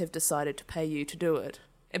I just have decided to pay you to do it.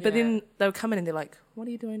 But Yeah. then they would come in and they're like, what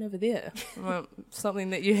are you doing over there? I'm like,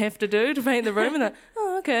 something that you have to do to paint the room. And they're like,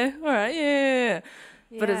 oh, okay, all right, yeah.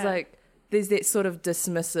 But it's Yeah. like there's that sort of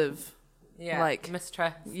dismissive, Yeah, like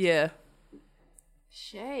mistrust. yeah.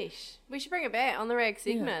 Sheesh. We should bring it back on the rag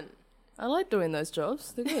segment. I like doing those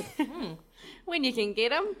jobs. They're good. When you can get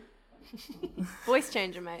them. Voice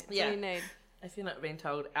changer, mate. That's Yeah. all you need. If you're not being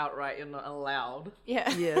told outright you're not allowed, Yeah.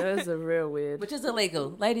 Yeah, those are real weird. which is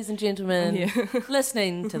illegal, ladies and gentlemen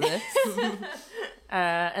listening to this,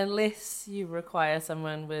 unless you require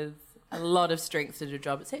someone with a lot of strength to do a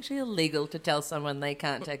job, it's actually illegal to tell someone they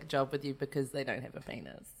can't take a job with you because they don't have a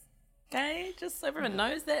penis. Okay, just so everyone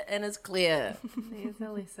knows that and is clear. There's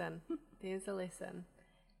a lesson. There's a lesson.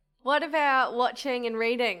 What about watching and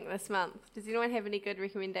reading this month? Does anyone have any good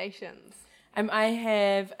recommendations? I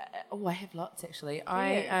have lots actually.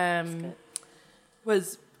 I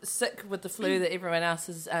was sick with the flu that everyone else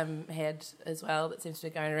has had as well, that seems to be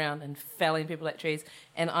going around and felling people like trees.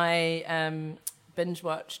 And I binge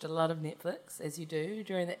watched a lot of Netflix, as you do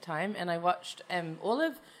during that time, and I watched all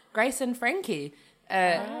of Grace and Frankie.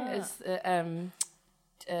 Is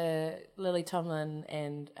Lily Tomlin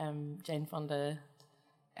and Jane Fonda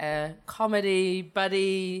comedy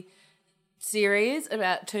buddy series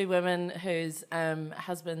about two women whose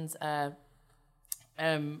husbands are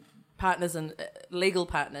partners and legal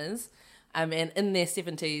partners, and in their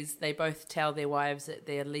 70s they both tell their wives that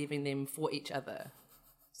they're leaving them for each other.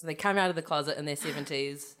 So they come out of the closet in their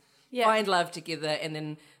 70s, find love together, and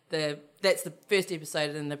then that's the first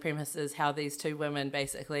episode, and the premise is how these two women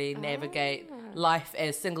basically navigate life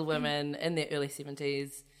as single women in their early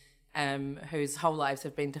 70s, whose whole lives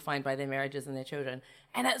have been defined by their marriages and their children.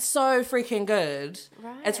 And it's so freaking good.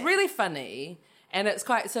 Right. It's really funny, and it's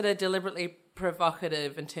quite sort of deliberately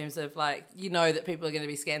provocative in terms of, like, you know that people are going to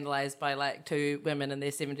be scandalized by, like, two women in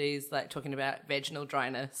their 70s, like, talking about vaginal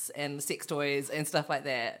dryness and sex toys and stuff like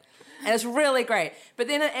that. And it's really great. But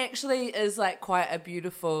then it actually is, like, quite a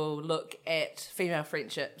beautiful look at female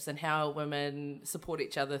friendships and how women support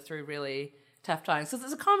each other through really tough times. Because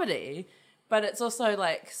it's a comedy, but it's also,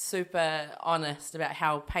 like, super honest about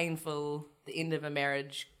how painful the end of a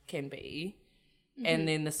marriage can be. And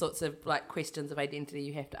then the sorts of, like, questions of identity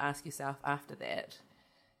you have to ask yourself after that.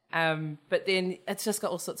 But then it's just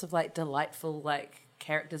got all sorts of, like, delightful, like,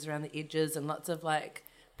 characters around the edges and lots of, like,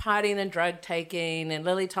 partying and drug taking. And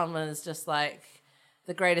Lily Tomlin is just, like,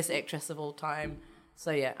 the greatest actress of all time.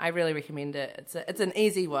 So, yeah, I really recommend it. It's an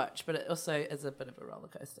easy watch, but it also is a bit of a roller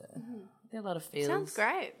coaster. There are a lot of feels. Sounds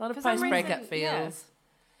great. A lot of For some post-breakup reason, feels.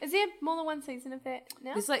 Is there more than one season of that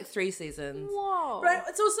now? There's like 3 seasons. Whoa. Right.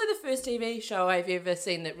 It's also the first TV show I've ever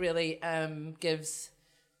seen that really gives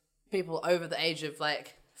people over the age of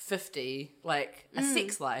like 50 like a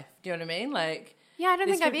sex life. Do you know what I mean? Like, Yeah, I don't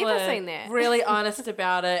these think I've people ever are seen that. Really honest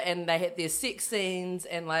about it, and they had their sex scenes,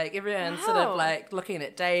 and like everyone's sort Wow. of like looking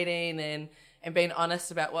at dating and being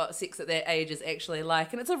honest about what sex at their age is actually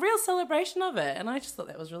like, and it's a real celebration of it. And I just thought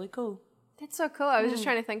that was really cool. That's so cool. I was just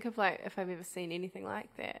trying to think of like if I've ever seen anything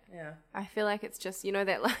like that. Yeah. I feel like it's just, you know,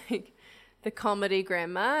 that like the comedy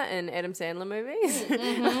grandma in Adam Sandler movies.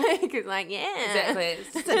 Like, it's like, yeah. Exactly.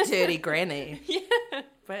 It's just a dirty granny. Yeah.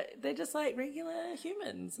 But they're just like regular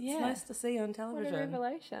humans. It's Yeah. nice to see on What a television.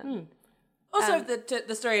 revelation. Also,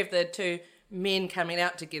 the story of the two men coming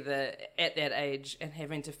out together at that age and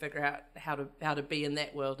having to figure out how to be in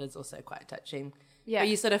that world is also quite touching. Yeah. But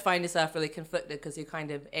you sort of find yourself really conflicted because you're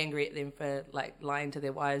kind of angry at them for like lying to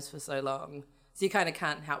their wives for so long. So you kind of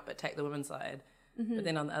can't help but take the woman's side. But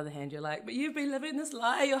then on the other hand, you're like, but you've been living this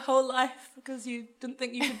lie your whole life because you didn't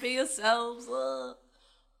think you could be yourselves. Ugh.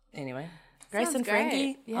 Anyway, Grace Sounds and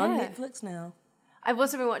Frankie great. on Yeah. Netflix now. I've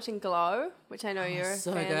also been watching Glow, which I know you're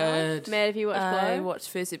so a fan good. of. Matt, have you watched Glow? I watched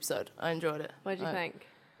first episode. I enjoyed it. What did you think?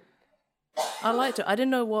 I liked it. I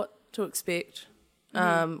didn't know what to expect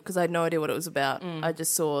because I had no idea what it was about. I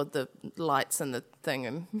just saw the lights and the thing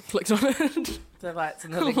and clicked on it. The lights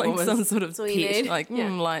and the like leg some sort of all you pet, need. like Yeah.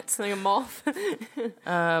 lights. Something a moth.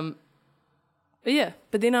 But yeah,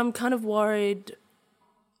 but then I'm kind of worried.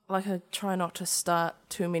 Like I try not to start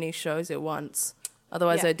too many shows at once.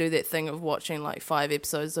 Otherwise, Yeah. I do that thing of watching like 5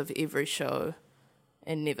 episodes of every show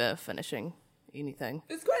and never finishing anything.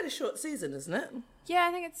 It's quite a short season, isn't it? Yeah,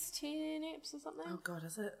 I think it's 10 eps or something. Oh God,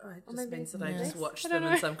 is it? Oh, it just maybe means that I just watched I them don't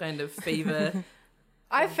in know. some kind of fever.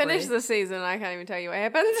 I finished the season. I can't even tell you what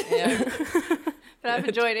happened. But I've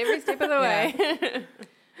enjoyed every step of the way. It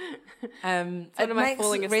one of my makes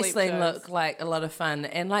falling asleep wrestling shows. look like a lot of fun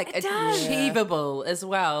and like It does. achievable as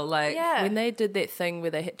well. Like, Yeah. When they did that thing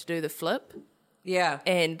where they had to do the flip, yeah.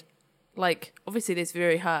 and like obviously that's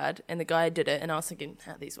very hard, and the guy did it, and I was thinking,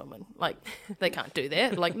 these women, like they can't do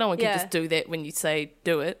that. Like no one can Yeah. just do that when you say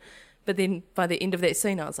do it. But then by the end of that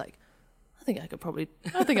scene, I was like, I think I could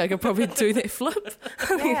probably do that flip.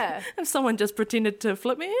 Yeah. If someone just pretended to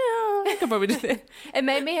flip me, yeah, I could probably do that. It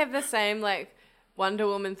made me have the same like Wonder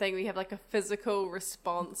Woman thing. We have like a physical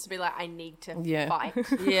response to be like, I need to fight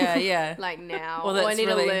Yeah. like now. Well, or I that's need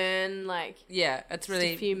really- to learn like Yeah, it's just a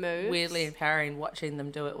really few moves. weirdly empowering watching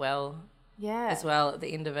them do it well yeah. as well. At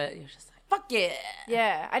the end of it, you're just like, fuck yeah.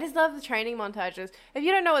 Yeah, I just love the training montages. If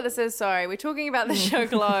you don't know what this is, sorry, we're talking about the show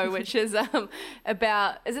Glow, which is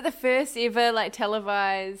about, is it the first ever like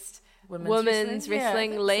televised women's wrestling Yeah, I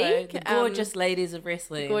think league? so. The gorgeous ladies of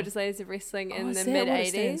wrestling. Gorgeous ladies of wrestling in I the see what it mid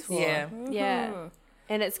stands 80s. for. Yeah. Yeah.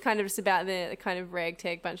 And it's kind of just about the kind of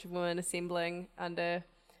ragtag bunch of women assembling under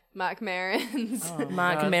Mark Maron's.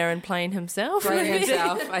 Mark Maron playing himself. Playing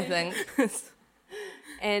himself, I think.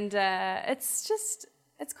 And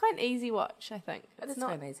it's quite an easy watch, I think. It's not,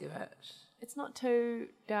 quite an easy watch. it's not too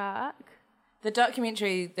dark. The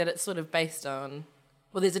documentary that it's sort of based on,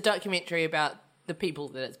 well, there's a documentary about the people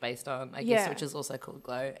that it's based on, I guess, Yeah. which is also called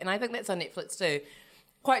Glow. And I think that's on Netflix too.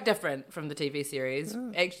 Quite different from the TV series.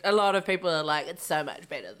 A lot of people are like, it's so much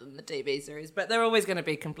better than the TV series, but they're always going to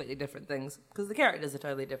be completely different things because the characters are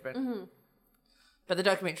totally different. But the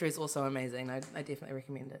documentary is also amazing. I definitely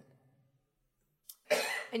recommend it.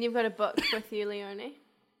 And you've got a book with you, Leonie.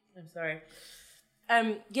 I'm sorry.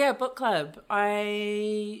 Yeah, book club.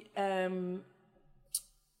 I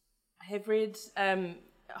have read.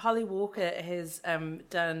 Holly Walker has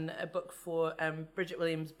done a book for Bridget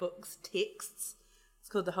Williams Books Texts. It's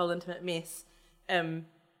called The Whole Intimate Mess. The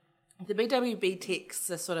BWB texts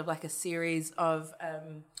are sort of like a series of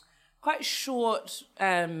quite short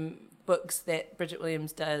books that Bridget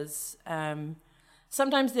Williams does.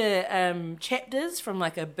 Sometimes they're chapters from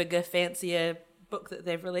like a bigger, fancier book that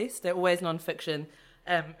they've released. They're always non-fiction,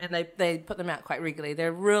 and they put them out quite regularly. They're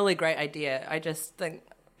a really great idea. I just think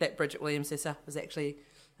that Bridget Williams herself is actually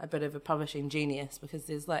a bit of a publishing genius because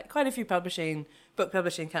there's like quite a few book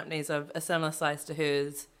publishing companies of a similar size to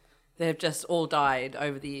hers that have just all died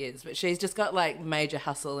over the years. But she's just got like major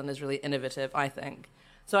hustle and is really innovative, I think.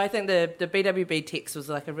 So I think the BWB text was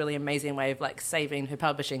like a really amazing way of like saving her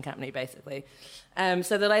publishing company, basically.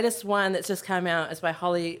 So the latest one that's just come out is by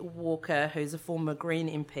Holly Walker, who's a former Green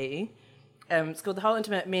MP. It's called The Whole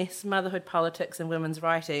Intimate Mess, Motherhood, Politics and Women's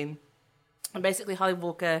Writing. And basically Holly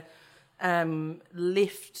Walker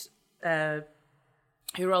left her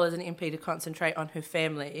role as an MP to concentrate on her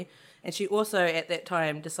family. And she also, at that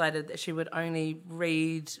time, decided that she would only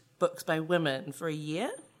read books by women for a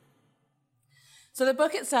year. So the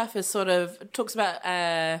book itself is sort of talks about,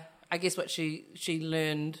 I guess, what she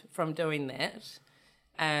learned from doing that,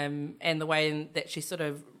 and the way that she sort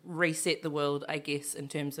of reset the world, I guess, in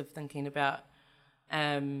terms of thinking about,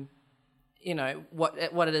 you know, what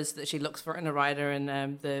it is that she looks for in a writer and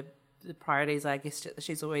the priorities, I guess, that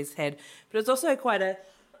she's always had. But it's also quite a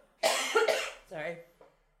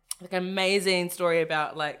like amazing story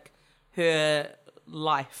about like her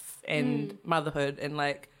life and motherhood and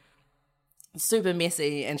like. Super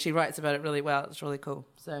messy, and she writes about it really well. It's really cool.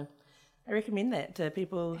 So I recommend that to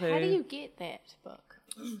people who... How do you get that book?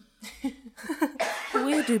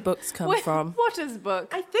 Where do books come from? What is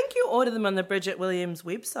book? I think you order them on the Bridget Williams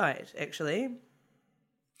website, actually.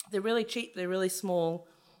 They're really cheap. They're really small.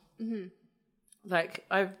 Mm-hmm. Like,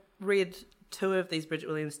 I've read 2 of these Bridget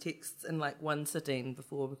Williams texts in, like, one sitting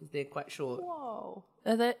before because they're quite short. Whoa.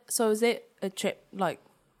 So is that a chap, like...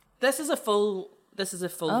 This is a full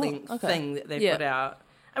length okay. thing that they've put out.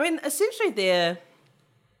 I mean, essentially they're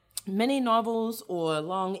mini novels or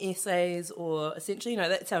long essays or essentially, you know,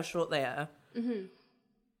 that's how short they are. Mm-hmm.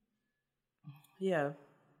 Yeah.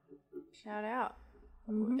 Shout out.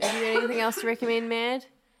 Mm-hmm. Have you got anything else to recommend, Mad?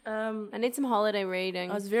 I need some holiday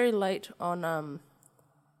reading. I was very late on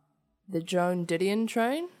the Joan Didion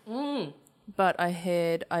train, but I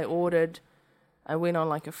went on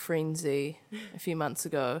like a frenzy a few months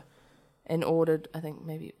ago and ordered, I think,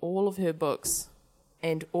 maybe all of her books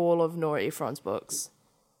and all of Nora Ephron's books.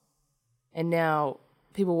 And now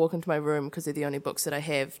people walk into my room because they're the only books that I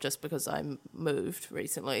have just because I moved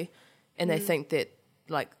recently. And they think that,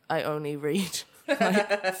 like, I only read,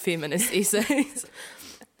 like, feminist essays.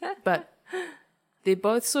 But they're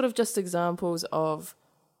both sort of just examples of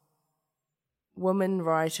women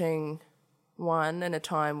writing, one, in a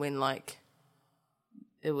time when, like,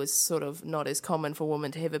 it was sort of not as common for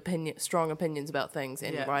women to have strong opinions about things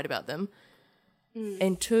and write about them.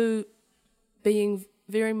 And 2, being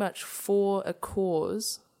very much for a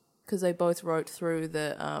cause, because they both wrote through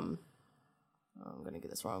the, I'm going to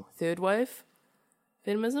get this wrong, third wave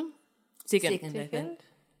feminism? Second,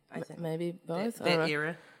 I think. maybe both. That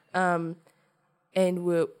era. And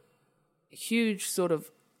were huge sort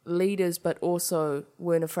of leaders, but also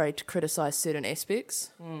weren't afraid to criticize certain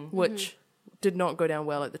aspects, which did not go down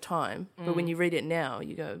well at the time. But when you read it now,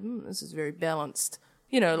 you go, this is very balanced.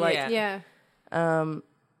 Yeah.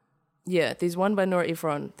 Yeah, there's one by Nora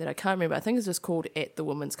Ephron that I can't remember. I think it's just called At the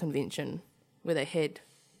Women's Convention, where they had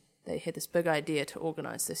this big idea to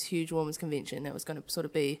organise this huge women's convention that was going to sort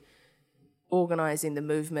of be organising the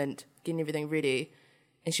movement, getting everything ready.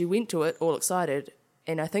 And she went to it all excited,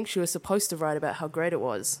 and I think she was supposed to write about how great it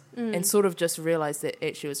was, and sort of just realised that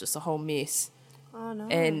actually it was just a whole mess. Oh, no.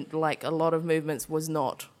 And like a lot of movements was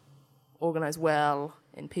not organised well,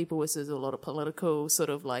 and people was a lot of political sort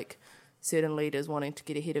of like certain leaders wanting to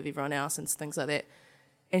get ahead of everyone else and things like that.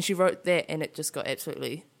 And she wrote that, and it just got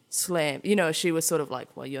absolutely slammed. She was sort of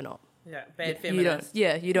like, well, you're not. Yeah, bad feminist.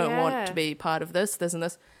 You don't want to be part of this and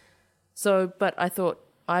this. So, but I thought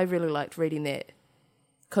I really liked reading that,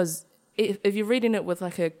 because if you're reading it with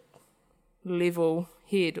like a level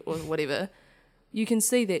head or whatever, you can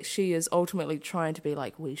see that she is ultimately trying to be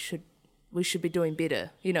like, we should be doing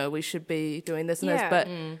better. We should be doing this and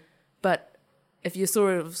this. But if you're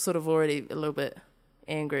sort of already a little bit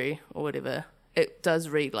angry or whatever, it does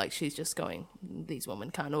read like she's just going, these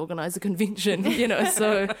women can't organise a convention,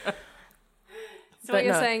 So what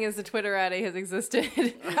you're saying is the Twitterati has existed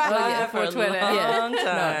for Twitter. a long time.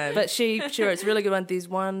 No, but she wrote a really good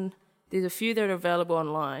one. There's a few that are available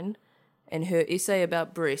online, and her essay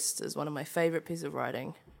about breasts is one of my favourite pieces of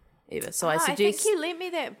writing ever. So I think suggest you lent me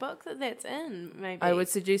that book that's in, maybe. I would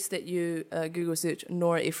suggest that you Google search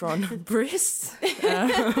Nora Ephron breasts.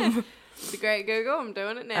 It's a great Google. I'm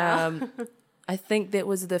doing it now. I think that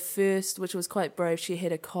was the first, which was quite brave. She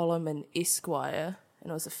had a column in Esquire,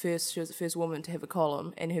 and she was the first woman to have a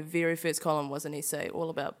column, and her very first column was an essay all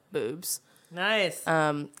about boobs. Nice.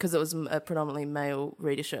 Because it was a predominantly male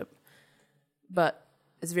readership. But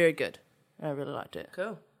it's very good. I really liked it.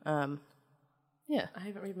 Cool. Yeah. I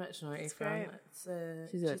haven't read much Nora Ephron. great.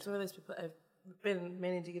 She's one of those people I've been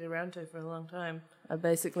meaning to get around to for a long time. I've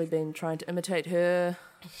basically been trying to imitate her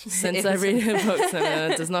since I read her books,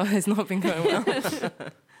 and it's not been going well.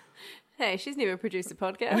 Hey, she's never produced a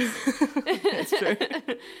podcast. That's true.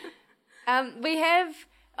 We have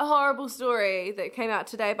a horrible story that came out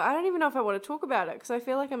today, but I don't even know if I want to talk about it because I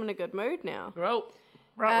feel like I'm in a good mood now. Roll.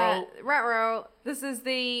 This is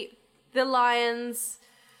the Lions.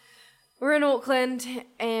 We're in Auckland,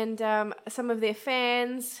 and some of their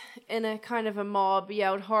fans, in a kind of a mob,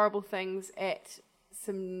 yelled horrible things at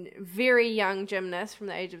some very young gymnasts from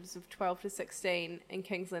the ages of 12 to 16 in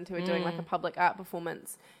Kingsland who were doing like a public art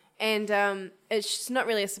performance. And it's not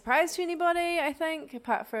really a surprise to anybody, I think,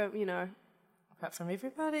 apart from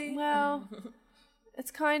everybody. Well,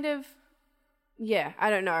 it's kind of... Yeah, I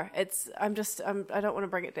don't know. I don't want to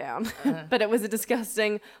bring it down, but it was a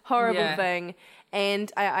disgusting, horrible thing,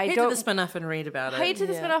 and I Hate don't to spin off and read about it. hate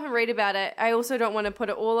to spin off and read about it. I also don't want to put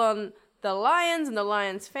it all on the Lions and the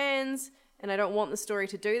Lions fans, and I don't want the story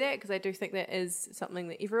to do that because I do think that is something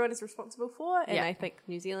that everyone is responsible for, and I think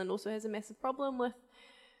New Zealand also has a massive problem with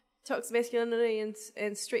toxic masculinity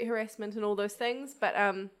and street harassment and all those things. But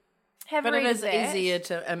But it is easier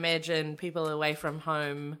to imagine people away from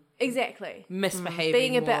home exactly misbehaving,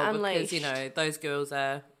 being a bit more unleashed. because those girls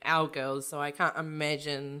are our girls. So I can't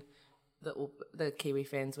imagine that the Kiwi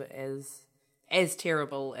fans were as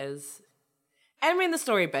terrible as. I mean, the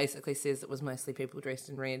story basically says it was mostly people dressed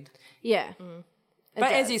in red. Yeah,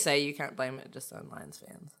 But as you say, you can't blame it just on Lions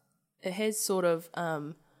fans. It has sort of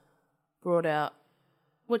brought out,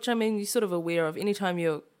 which I mean, you're sort of aware of. Anytime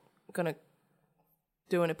you're going to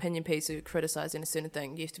do an opinion piece or criticising a certain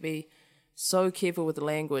thing, you have to be so careful with the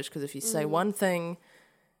language, because if you say one thing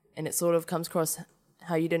and it sort of comes across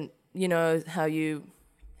how you didn't, how you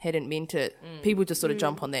hadn't meant it, people just sort of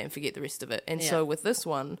jump on that and forget the rest of it. And so with this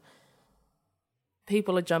one,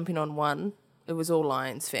 people are jumping on one. It was all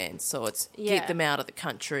Lions fans, so it's get them out of the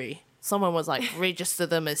country. Someone was like, register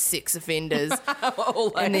them as sex offenders.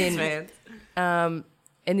 All Lions fans. And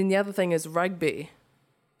then the other thing is rugby.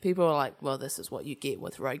 People are like, well, this is what you get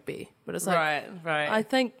with rugby. But it's like, right. I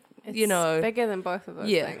think, it's bigger than both of those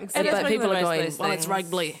things. It is but bigger people than are most of going, those well, it's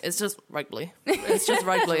things. rugby. It's just rugby. It's just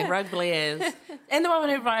rugby. Rugby is. And the woman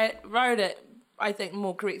who wrote it, I think,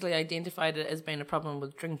 more correctly identified it as being a problem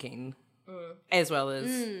with drinking, as well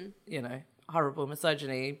as, horrible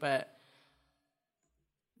misogyny. But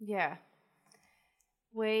Yeah.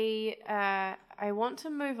 I want to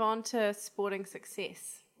move on to sporting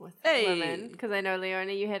success, with Hey. women, because I know,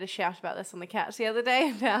 Leonie, you had a shout about this on the couch the other day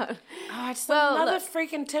about Just Well, another look,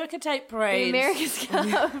 freaking ticker tape the parade. America's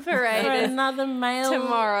Cup for parade. another male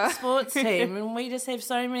tomorrow. sports team, and we just have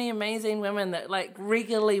so many amazing women that like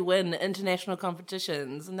regularly win international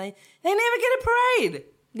competitions, and they never get a parade.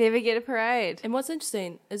 Never get a parade. And what's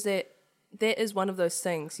interesting is that is one of those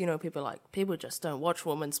things, you know, people just don't watch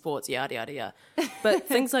women's sports, yada, yada, yada. But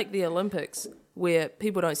things like the Olympics, where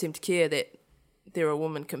people don't seem to care that there are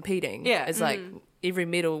women competing. Yeah. It's like every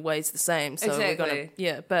medal weighs the same. So we're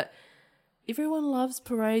Exactly. but everyone loves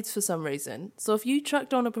parades for some reason. So if you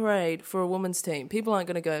chucked on a parade for a women's team, people aren't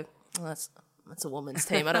going to go, oh, that's a women's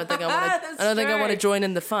team. I don't think I want to. I don't think I want to join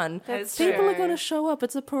in the fun. That's People are true. going to show up.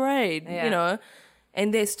 It's a parade, Yeah. you know.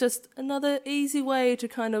 And there's just another easy way to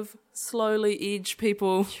kind of slowly edge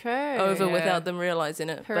people True. over Yeah. without them realizing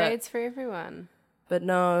it. Parades for everyone. But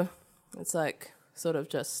no, it's like sort of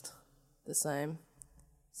just the same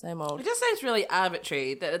It old. just seems really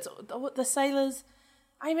arbitrary that it's the sailors.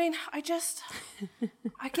 I mean, I guess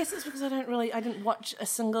it's because I didn't watch a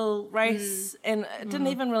single race, and it didn't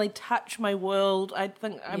even really touch my world. I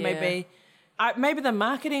think maybe the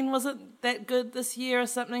marketing wasn't that good this year or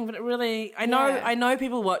something, but it really, I know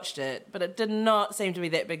people watched it, but it did not seem to be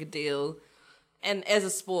that big a deal. And as a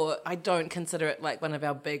sport, I don't consider it like one of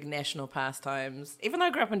our big national pastimes. Even though I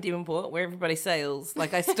grew up in Devonport, where everybody sails,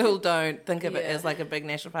 like I still don't think of it as like a big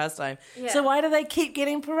national pastime. Yeah. So why do they keep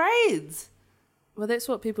getting parades? Well, that's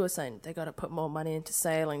what people are saying. They got to put more money into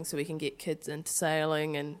sailing so we can get kids into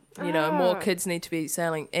sailing, and you know, more kids need to be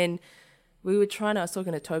sailing. And I was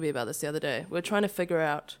talking to Toby about this the other day. We were trying to figure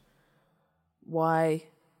out why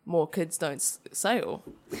more kids don't sail.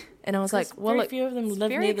 And I was like, well, very look, few of them live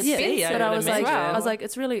very near the sea. expensive. but I would was like, imagine.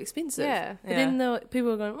 it's really expensive. Yeah. But then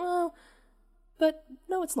people were going, well, but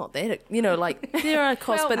no, it's not that. You know, like there are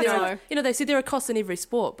costs, Well, but there no. are, you know, they said there are costs in every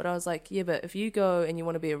sport. But I was like, yeah, but if you go and you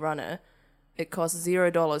want to be a runner, it costs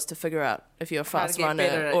 $0 to figure out if you're a fast get runner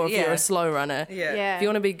better at- or if you're yeah. a slow runner. Yeah. If you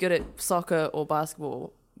want to be good at soccer or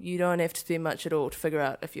basketball, you don't have to spend much at all to figure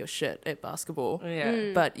out if you're shit at basketball.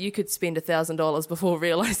 Yeah. But you could spend $1,000 before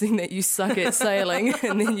realizing that you suck at sailing,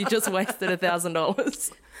 and then you just wasted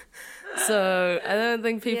 $1,000. So I don't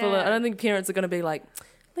think I don't think parents are going to be like,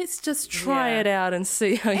 let's just try Yeah. it out and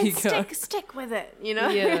see how you go. stick with it, you know?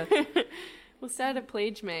 Yeah, We'll start a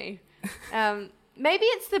pledge me. Maybe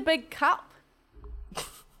it's the big cup.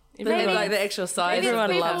 And like the actual size. Maybe it's Everyone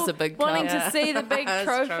people loves a big wanting cup. to see the big That's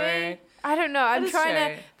trophy. true. I don't know. I'm is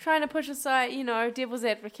trying true. to push aside, you know, devil's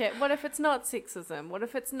advocate. What if it's not sexism? What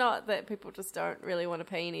if it's not that people just don't really want to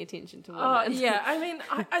pay any attention to women? Oh, yeah. I mean,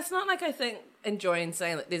 it's not like I think enjoying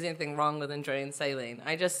sailing, there's anything wrong with enjoying sailing.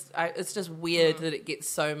 It's just weird that it gets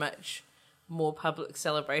so much more public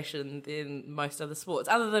celebration than most other sports,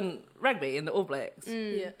 other than rugby and the All Blacks.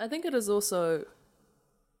 yeah. I think it is also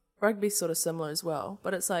rugby's sort of similar as well,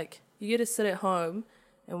 but it's like you get to sit at home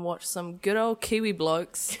and watch some good old Kiwi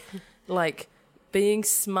blokes like being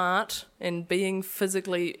smart and being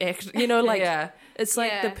physically you know, like Yeah. it's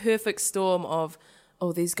like Yeah. the perfect storm of,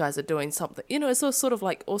 oh, these guys are doing something, you know. It's all sort of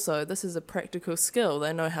like, also this is a practical skill,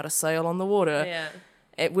 they know how to sail on the water.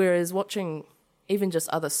 Yeah. Whereas watching even just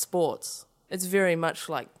other sports, it's very much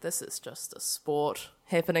like this is just a sport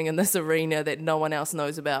happening in this arena that no one else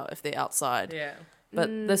knows about if they're outside. Yeah. But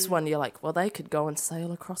this one, you're like, well, they could go and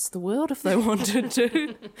sail across the world if they wanted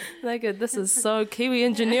to. They could. This is so Kiwi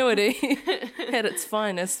ingenuity at its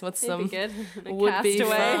finest with That'd be some good. would-be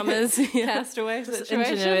Castaway. farmers. Yeah. Castaway situation.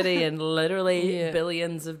 Ingenuity and literally Yeah.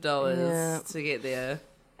 billions of dollars Yeah. to get there.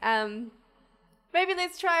 Maybe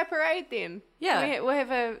let's try a parade then. Yeah. We'll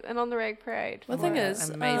have an on the rag parade. Well, the thing Wow, is,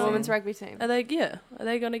 amazing. Women's rugby team. are they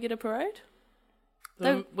going to get a parade?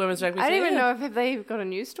 Women's rugby I don't team. even know if have they got a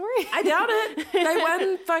news story. I doubt it. They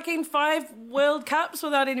won fucking 5 World Cups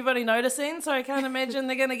without anybody noticing, so I can't imagine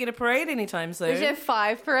they're going to get a parade anytime We soon. should have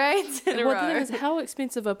 5 parades in a Well, the thing row. is, how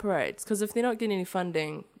expensive are parades? Because if they're not getting any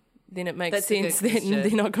funding, then it makes That's a good sense that question.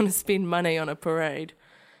 they're not going to spend money on a parade.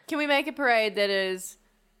 Can we make a parade that is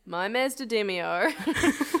my Mazda Demio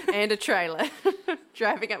and a trailer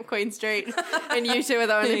driving up Queen Street, and you two are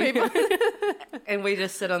the only people? And we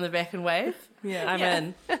just sit on the back and wave. Yeah. I'm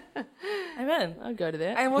in. I'm in. I'll go to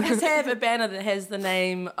that. And we'll just have a banner that has the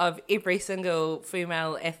name of every single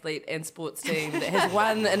female athlete and sports team that has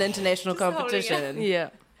won an international holding it. competition. Yeah.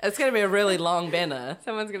 It's going to be a really long banner.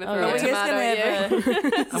 Someone's going to Oh, throw yeah. a We're just tomato at you.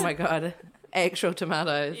 going to have oh my God, actual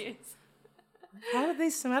tomatoes. Yes. How did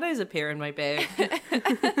these tomatoes appear in my bag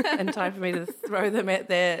in time for me to throw them at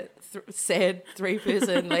their sad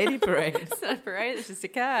 3-person lady parade? It's not a parade, it's just a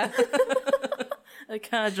car. A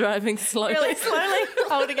car driving slowly. Really slowly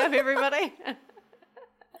holding up everybody.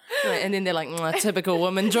 And then they're like, typical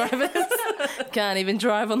women drivers. Can't even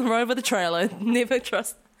drive on the road with a trailer. Never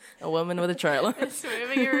trust a woman with a trailer.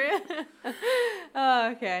 Swerving around. Oh,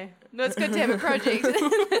 okay. No, it's good to have a project.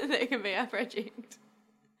 That can be our project.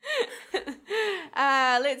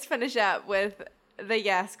 Let's finish up with the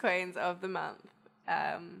Yas Queens of the month.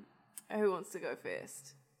 Who wants to go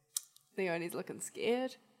first? Leonie's looking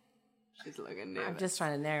scared. She's looking nervous. I'm just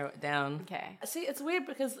trying to narrow it down. Okay. See, it's weird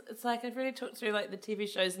because it's like I've really talked through like the TV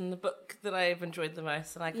shows and the book that I've enjoyed the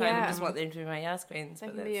most, and I kind of just want them to be my Yas Queens. They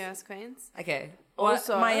can be Yas Queens. Okay.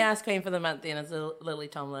 Also, my Yas Queen for the month then is Lily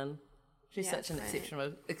Tomlin. She's Yes, such an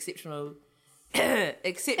mate. exceptional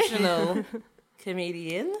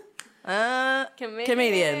comedian.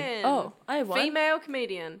 Comedian. Oh, I have one. Female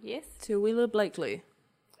comedian, yes. Tuwila Blakely.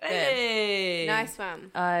 Hey. Nice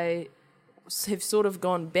one. I have sort of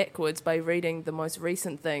gone backwards by reading the most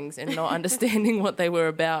recent things and not understanding what they were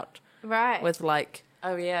about. Right. With like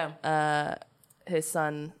Oh yeah. her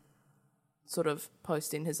son sort of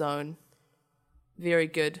posting his own very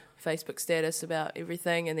good Facebook status about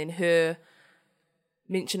everything, and then her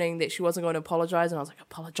mentioning that she wasn't going to apologise, and I was like,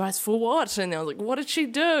 apologise for what? And I was like, what did she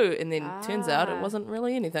do? And then turns out it wasn't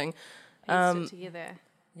really anything. Pieced it together.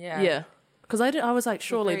 Yeah. Because I was like,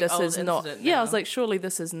 surely very this old is not... incident Yeah, I now. was like, surely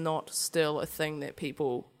this is not still a thing that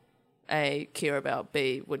people, A, care about,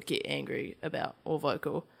 B, would get angry about or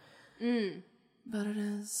vocal. But it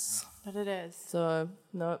is. But it is. So,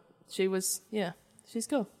 no, she was... Yeah, she's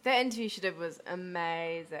cool. That interview she did was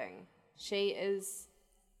amazing. She is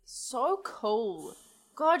so cool.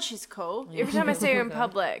 God, she's cool. Every time I see her in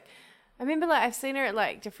public, I remember like I've seen her at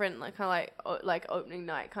like different like kind of like opening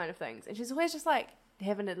night kind of things, and she's always just like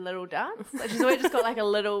having a little dance. Like she's always just got like a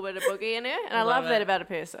little bit of boogie in her, and I love Love that it. about a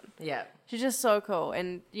person. Yeah. She's just so cool.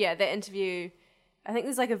 And yeah, that interview, I think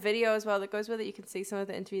there's like a video as well that goes with it. You can see some of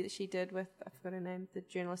the interview that she did with, I forgot her name, the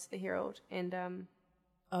journalist at the Herald, and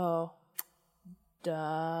Oh.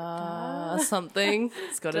 Something.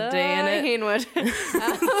 It's got a D in it. Henwood.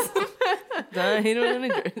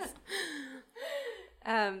 Henwood.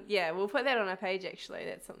 Yeah, we'll put that on our page actually.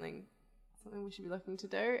 That's something we should be looking to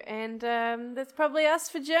do. And that's probably us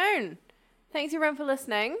for June. Thanks everyone for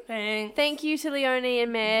listening. Thanks. Thank you to Leonie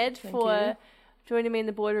and Mad for you. joining me in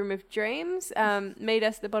the boardroom of dreams. Meet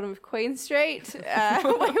us at the bottom of Queen Street. We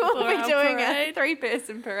will be our doing a parade.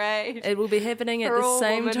 3-person parade. It will be happening at For the all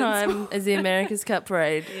same women in time as the America's Cup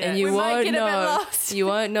Parade, and you We might won't get a bit know. lost. You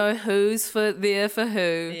won't know who's there for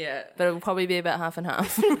who. Yeah. But it will probably be about half and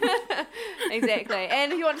half. Exactly.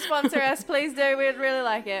 And if you want to sponsor us, please do. We'd really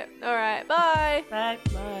like it. All right. Bye. Bye.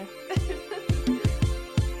 Bye.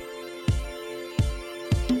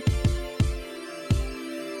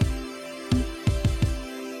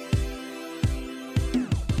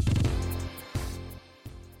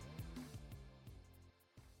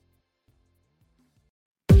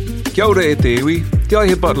 Kia ora e te iwi, Te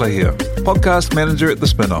Aihe Butler here, podcast manager at The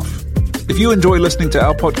Spinoff. If you enjoy listening to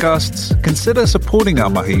our podcasts, consider supporting our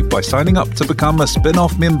mahi by signing up to become a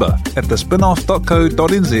Spinoff member at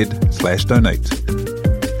thespinoff.co.nz/donate.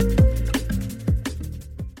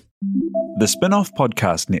 The Spinoff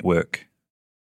Podcast Network.